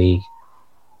top of the league.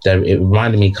 It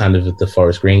reminded me kind of the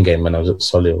Forest Green game when I was at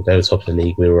Solihull. They were top of the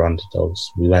league, we were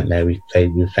underdogs. We went there, we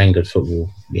were playing good football,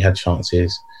 we had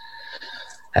chances.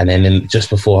 And then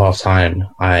just before half time,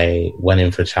 I went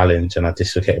in for a challenge and I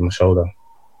dislocated my shoulder.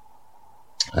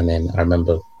 And then I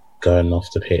remember going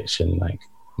off the pitch and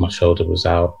my shoulder was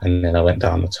out, and then I went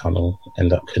down the tunnel,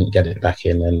 couldn't get it back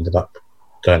in, ended up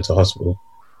going to hospital.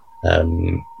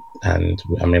 And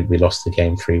I mean, we lost the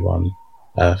game 3-1.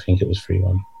 I think it was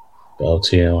 3-1, but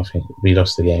 2-0. I think we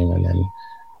lost the game, and then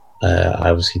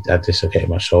I dislocated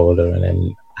my shoulder, and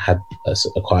then had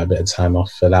quite a bit of time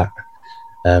off for that.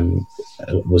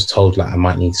 Was told I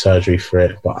might need surgery for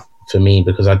it, but for me,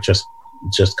 because I'd just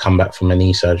come back from a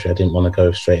knee surgery, I didn't want to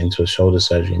go straight into a shoulder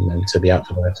surgery and then to be out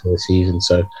for the rest of the season.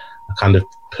 So I kind of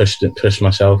pushed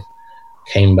myself.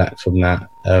 Came back from that,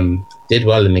 did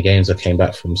well in the games I came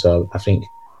back from. So I think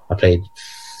I played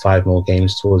 5 more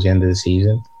games towards the end of the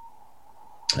season.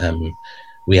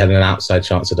 We had an outside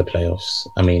chance of the playoffs.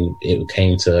 I mean, it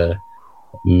came to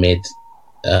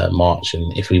mid-March,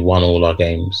 and if we won all our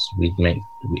games,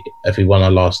 if we won our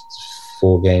last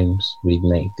 4 games, we'd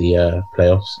make the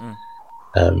playoffs.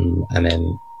 And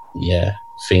then,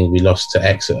 we lost to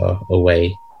Exeter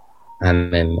away,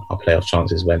 and then our playoff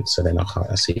chances went. So then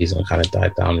our season kind of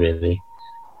died down, really.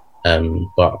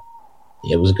 But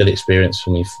it was a good experience for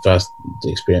me. First,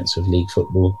 the experience of league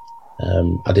football.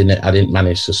 I didn't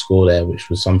manage to score there, which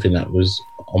was something that was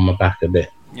on my back a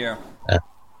bit. Yeah.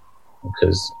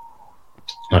 Because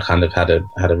I kind of had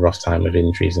a rough time with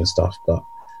injuries and stuff. But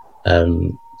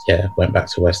went back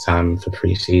to West Ham for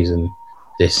pre-season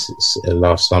this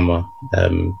last summer.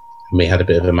 We had a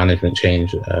bit of a management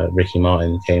change. Ricky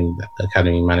Martin came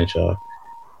academy manager.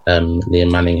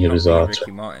 Liam Manning, who was our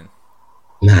Ricky Martin.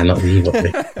 Nah, not Ricky.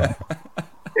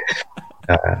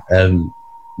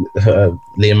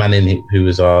 Liam Manning, who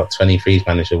was our 23s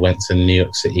manager, went to New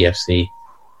York City FC.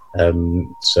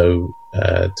 So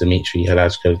Dimitri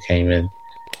Halajko came in,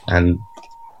 and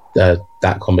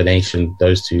that combination,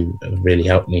 those two really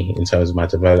helped me in terms of my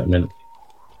development.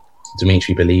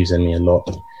 Dimitri believes in me a lot.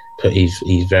 But he's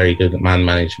very good at man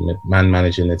managing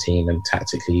the team, and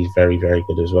tactically he's very, very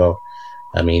good as well.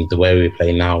 I mean, the way we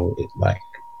play now,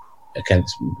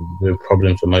 we're a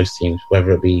problem for most teams, whether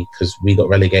it be because we got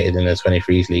relegated in the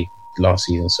 23s league last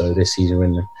season. So this season we're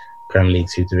in the Premier League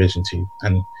 2 Division 2,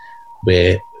 and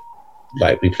we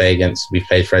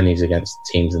played friendlies against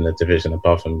teams in the division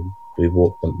above, and we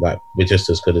walked them. Like, we're just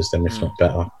as good as them, if not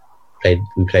better.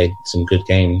 We played some good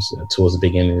games towards the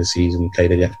beginning of the season.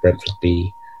 Played against Brentford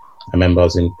B. I remember I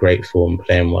was in great form,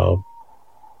 playing well.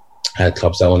 I had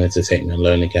clubs that wanted to take me on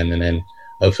loan again, and then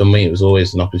for me it was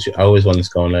always an opportunity. I always wanted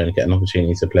to go on loan and get an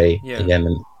opportunity to play again.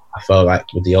 And I felt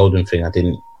like with the Oldham thing, I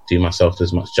didn't do myself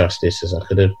as much justice as I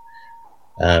could have.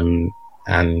 And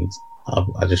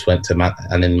I just went to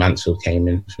and then Mansfield came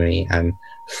in for me. And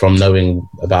from knowing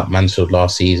about Mansfield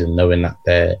last season, knowing that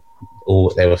they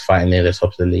were fighting near the top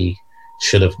of the league,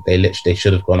 they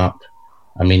should have gone up.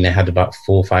 I mean, they had about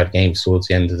 4 or 5 games towards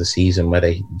the end of the season where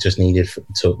they just needed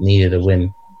a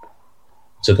win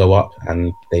to go up,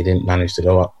 and they didn't manage to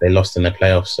go up. They lost in the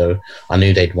playoffs, so I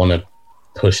knew they'd want to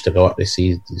push to go up this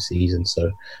season. So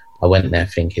I went there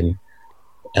thinking,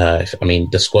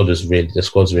 the squad's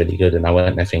really good, and I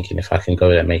went there thinking if I can go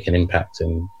there, make an impact,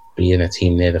 and be in a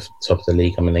team near the top of the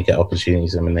league, I'm going to get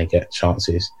opportunities, I'm going to get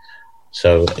chances.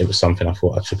 So it was something I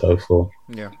thought I should go for.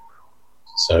 Yeah.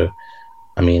 So,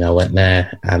 I went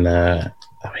there, and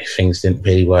things didn't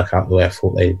really work out the way I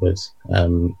thought they would.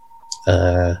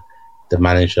 The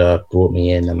manager brought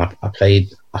me in, and I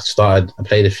played a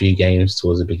few games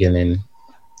towards the beginning,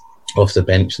 off the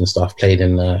bench and stuff. Played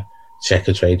in the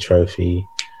Checker Trade Trophy.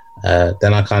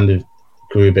 Then I kind of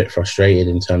grew a bit frustrated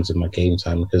in terms of my game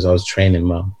time, because I was training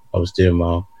well, I was doing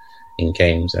well in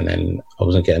games, and then I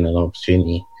wasn't getting an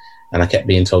opportunity, and I kept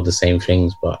being told the same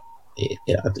things, but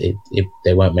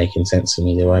they weren't making sense to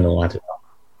me. They weren't all added up.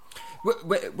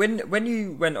 When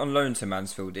you went on loan to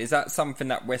Mansfield, is that something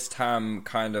that West Ham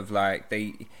kind of like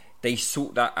they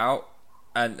sort that out,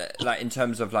 and like in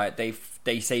terms of like they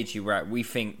say to you, right, we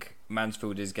think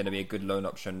Mansfield is going to be a good loan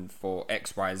option for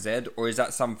X, Y, Z, or is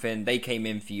that something they came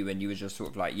in for you and you were just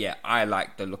sort of like, yeah, I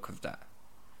like the look of that?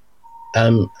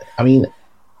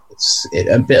 It's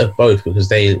a bit of both, because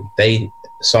they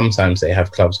sometimes they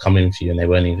have clubs come in for you and they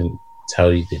won't even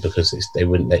tell you, because they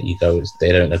wouldn't let you go.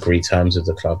 They don't agree terms with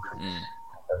the club.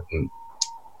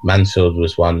 Mansfield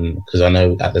was one, because I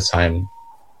know at the time,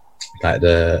 like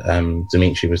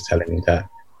Dimitri was telling me that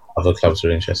other clubs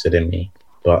were interested in me,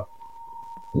 but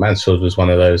Mansfield was one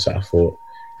of those that I thought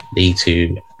League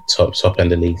 2, top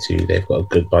end of League 2. They've got a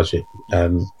good budget. I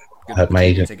heard my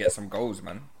agent to get some goals,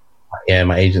 man. Yeah,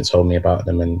 my agent told me about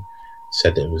them and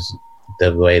said it was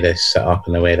the way they're set up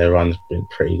and the way they run's been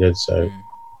pretty good. So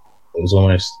it was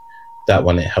almost that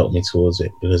one. It helped me towards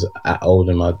it, because at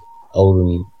Oldham at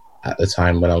the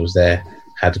time when I was there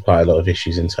had quite a lot of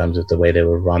issues in terms of the way they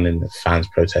were running, the fans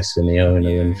protesting the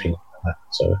owner and things like that.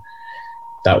 So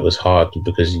that was hard,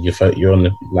 because you're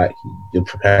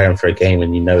preparing for a game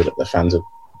and you know that the fans are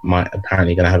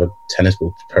apparently going to have a tennis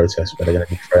ball protest where they're going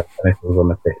to be throwing tennis balls on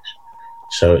the pitch.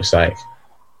 So it's like,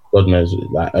 God knows,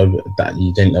 like that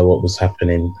you didn't know what was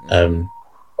happening.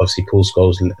 Obviously, Paul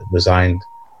Scholes resigned,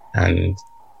 and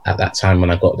at that time when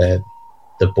I got there,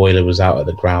 the boiler was out at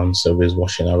the ground, so we was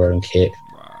washing our own kit.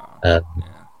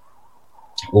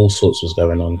 All sorts was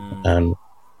going on,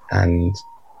 and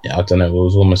yeah, I don't know. It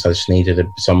was almost I just needed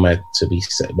somewhere to be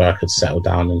where I could settle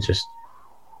down and just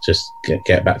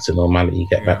get back to normality,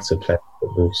 get back to playing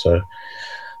football. So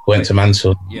went to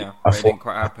Mansfield. Yeah, it didn't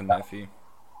quite happen there for you.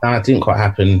 No, it didn't quite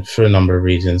happen for a number of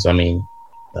reasons. Personally,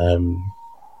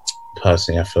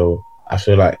 I feel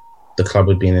like the club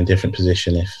would be in a different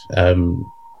position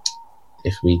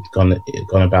if we'd gone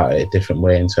about it a different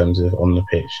way in terms of on the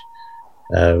pitch.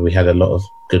 We had a lot of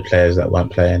good players that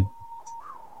weren't playing.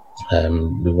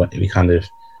 We kind of,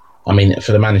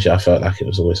 for the manager, I felt like it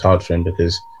was always hard for him,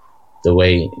 because the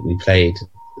way we played,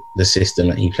 the system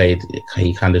that he played,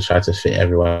 he kind of tried to fit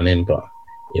everyone in, but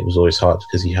it was always hard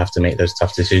because you have to make those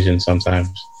tough decisions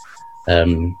sometimes.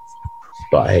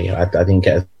 But hey, I didn't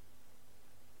get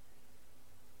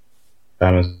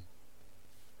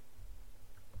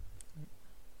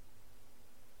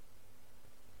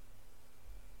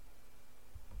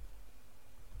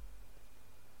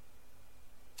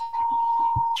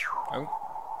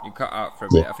you cut out for a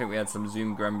bit. I think we had some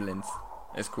Zoom gremlins.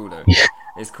 It's cool though.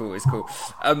 It's cool.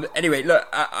 Anyway, look,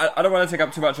 I don't want to take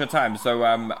up too much of your time, so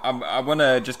I want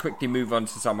to just quickly move on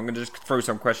to some. I'm going to just throw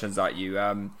some questions at you.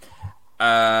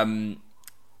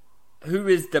 Who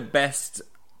is the best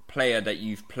player that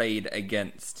you've played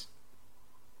against?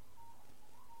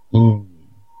 I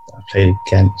played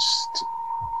against.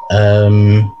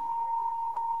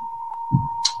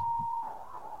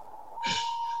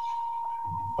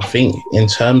 I think in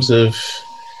terms of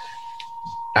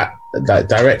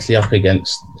directly up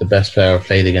against, the best player I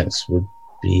played against would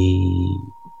be,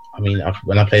 I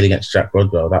when I played against Jack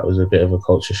Rodwell, that was a bit of a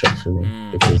culture shock for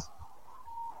me because,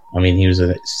 he was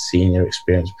a senior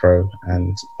experienced pro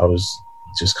and I was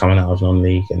just coming out of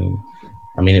non-league and,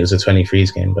 it was a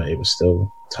 23s game, but it was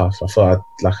still tough. I thought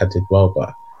I did well,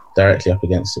 but directly up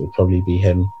against it would probably be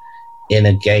him. In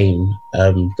a game,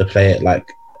 the player,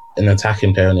 like an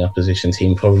attacking player on the opposition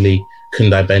team, probably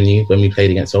Kundai Benyu when we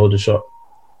played against Aldershot.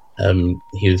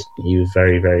 He was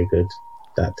very, very good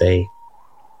that day.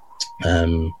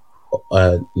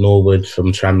 Norwood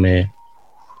from Tranmere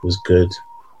was good.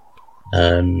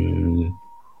 Who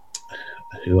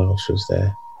else was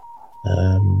there?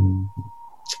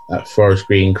 At Forest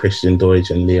Green, Christian Deutsch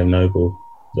and Liam Noble,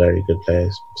 very good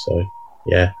players. So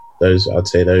yeah, I'd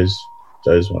say those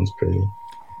ones pretty.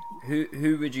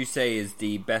 Who would you say is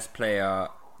the best player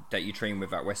that you train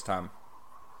with at West Ham?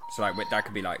 So like that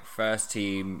could be like first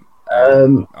team,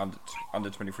 under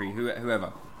 23,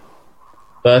 whoever.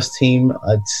 First team,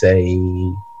 I'd say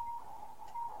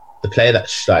the player that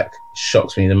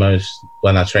shocked me the most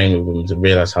when I trained with him to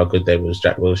realise how good they were was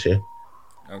Jack Wilshere.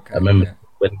 Okay. I remember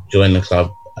when he joined the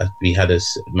club, we had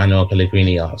Manuel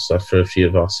Pellegrini asked for a few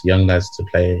of us young lads to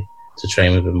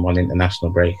train with him on international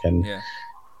break, and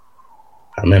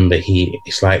I remember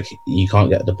it's like you can't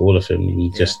get the ball off him.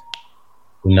 He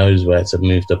knows where to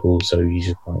move the ball, so you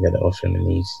just can't get it off him,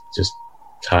 and he's just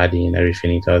tidy in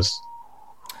everything he does.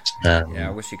 I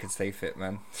wish he could stay fit,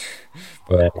 man.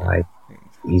 But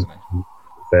he's a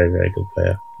very, very good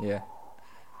player. Yeah.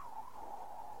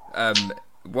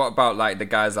 What about like the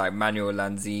guys like Manuel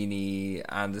Lanzini,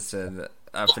 Anderson,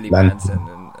 Philippe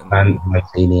Anderson, and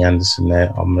Lanzini, Anderson?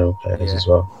 They're unreal players as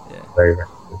well. Yeah. Very, very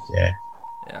good. Yeah.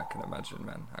 Yeah, I can imagine,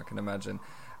 man. I can imagine.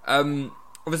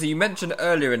 Obviously, you mentioned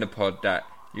earlier in the pod that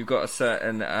you got a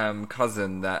certain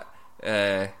cousin that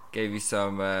gave you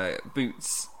some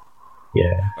boots.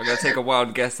 Yeah. I'm gonna take a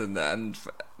wild guess and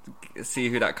see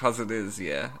who that cousin is.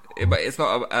 Yeah, but it's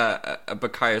not a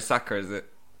Bukayo Saka, is it?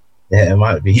 Yeah, it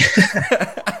might be.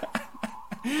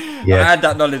 I had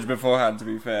that knowledge beforehand. To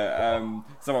be fair,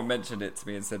 someone mentioned it to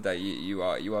me and said that you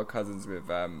are cousins with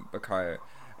Bukayo.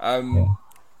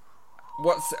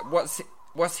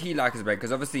 What's he like as a player?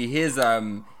 Because obviously his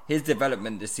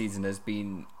development this season has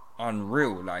been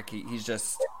unreal. Like he's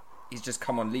just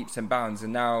come on leaps and bounds,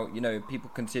 and now people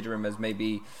consider him as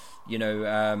maybe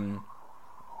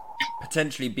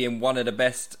potentially being one of the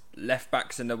best left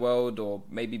backs in the world, or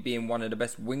maybe being one of the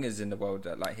best wingers in the world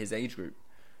at like his age group.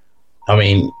 I've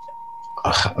known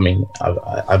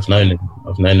him.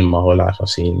 I've known him my whole life. I've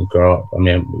seen him grow up. We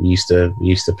used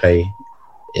to play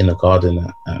in the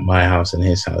garden at my house and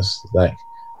his house. Like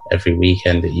every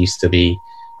weekend, it used to be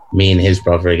me and his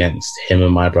brother against him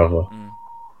and my brother.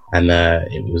 And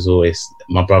it was always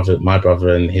my brother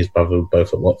and his brother were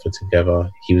both at Watford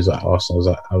together. He was at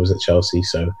Arsenal, I was at Chelsea.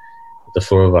 So the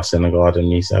four of us in the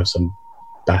garden used to have some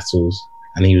battles.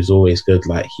 And he was always good.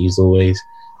 Like he was always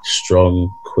strong,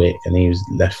 quick, and he was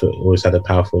left foot. Always had a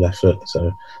powerful left foot.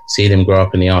 So seeing him grow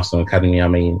up in the Arsenal academy, I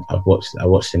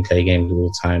watched him play games all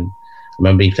the time. I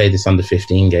remember he played this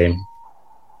under-15 game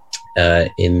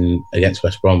against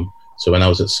West Brom. So when I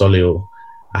was at Solihull,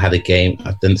 I had a game.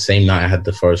 The same night I had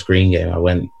the Forest Green game, I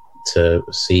went to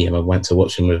see him. I went to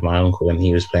watch him with my uncle, and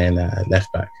he was playing at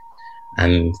left back.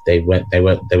 And they were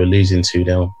losing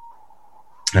 2-0,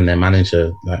 and their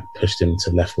manager pushed him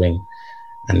to left wing,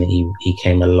 and he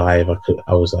came alive.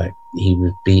 I was like, he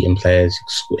was beating players.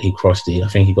 He crossed it. I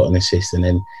think he got an assist, and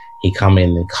then he come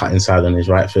in and cut inside on his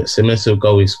right foot, similar to a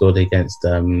goal he scored against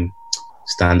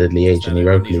Standard Liège in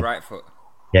Europa League. Right foot.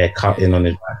 Yeah, cut in on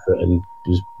his right foot and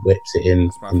just whips it in.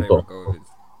 That's my favourite goal of his.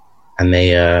 And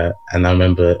and I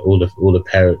remember all the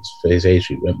parents for his age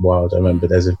group went wild. I remember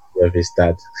there's a video of his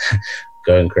dad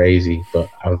going crazy, but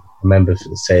I remember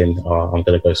saying, "Oh, I'm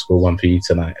gonna go score one for you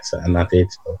tonight," and I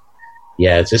did. So,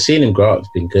 yeah, just seeing him grow up has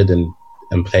been good, and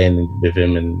playing with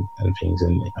him and things.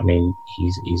 And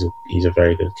he's a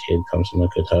very good kid. Comes from a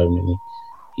good home, and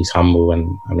he's humble.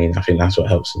 And I think that's what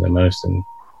helps him the most. And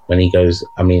when he goes,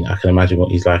 I can imagine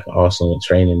what he's like at Arsenal at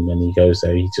training. When he goes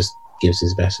there, he just gives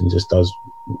his best and just does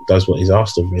what he's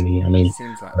asked of, really. He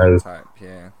seems like that type,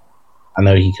 yeah. I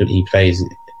know he plays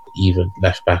either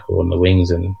left back or on the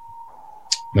wings, and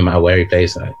no matter where he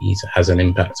plays, he has an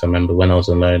impact. I remember when I was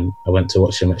on loan, I went to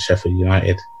watch him at Sheffield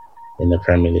United in the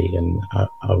Premier League, and I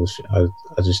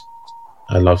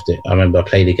loved it. I remember I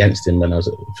played against him when I was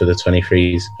for the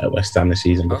 23s at West Ham the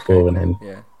season before, and then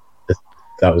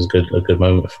that was a good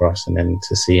moment for us. And then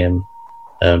to see him,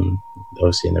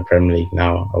 obviously in the Premier League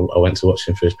now, I went to watch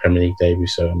him for his Premier League debut.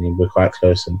 So we're quite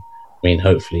close, and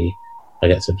hopefully I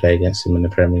get to play against him in the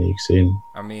Premier League soon.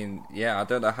 I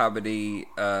don't know how many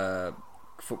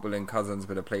footballing cousins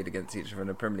would have played against each other in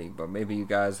the Premier League, but maybe you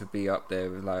guys would be up there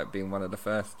with like being one of the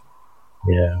first.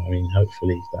 Yeah, I mean,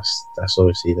 hopefully that's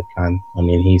obviously the plan. I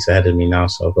mean, he's ahead of me now,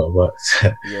 so I've got to work.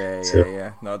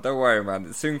 Yeah. No, don't worry, man.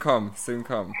 It soon come.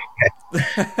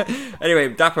 Anyway,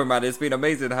 Dapper, man, it's been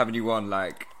amazing having you on.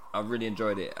 Like, I've really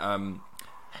enjoyed it.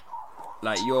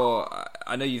 Like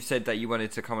I know you've said that you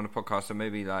wanted to come on the podcast, so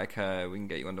maybe like we can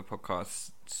get you on the podcast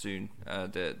soon.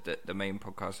 The main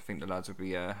podcast. I think the lads would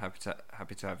be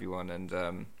happy to have you on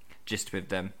and gist with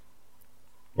them.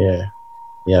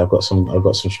 Yeah, I've got some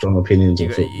strong opinions on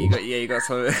football. You got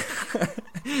some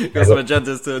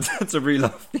agendas to reel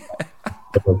off.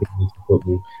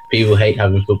 People hate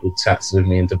having football chats with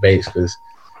me in debates because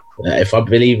if I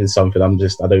believe in something, I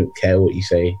don't care what you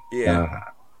say.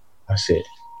 That's it.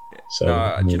 So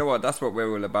do you know what? That's what we're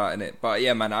all about, innit? But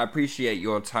yeah, man, I appreciate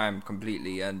your time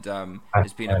completely, and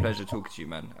it's been a pleasure talking to you,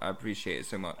 man. I appreciate it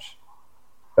so much.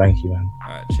 Thank you, man.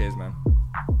 All right, cheers, man.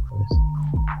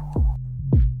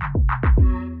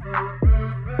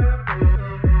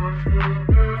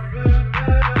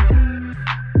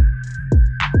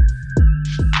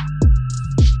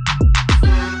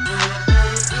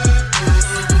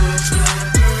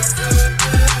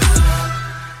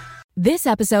 This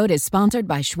episode is sponsored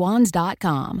by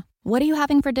Schwans.com. What are you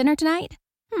having for dinner tonight?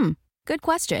 Good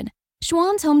question.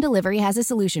 Schwans Home Delivery has a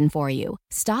solution for you.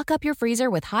 Stock up your freezer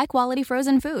with high-quality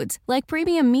frozen foods like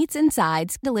premium meats and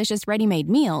sides, delicious ready-made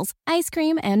meals, ice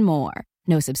cream, and more.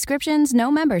 No subscriptions,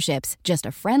 no memberships, just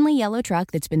a friendly yellow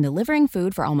truck that's been delivering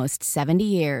food for almost 70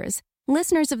 years.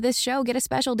 Listeners of this show get a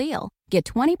special deal. Get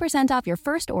 20% off your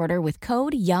first order with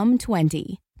code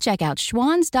YUM20. Check out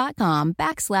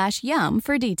schwans.com/YUM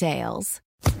for details.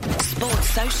 Sports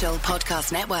Social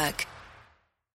Podcast Network.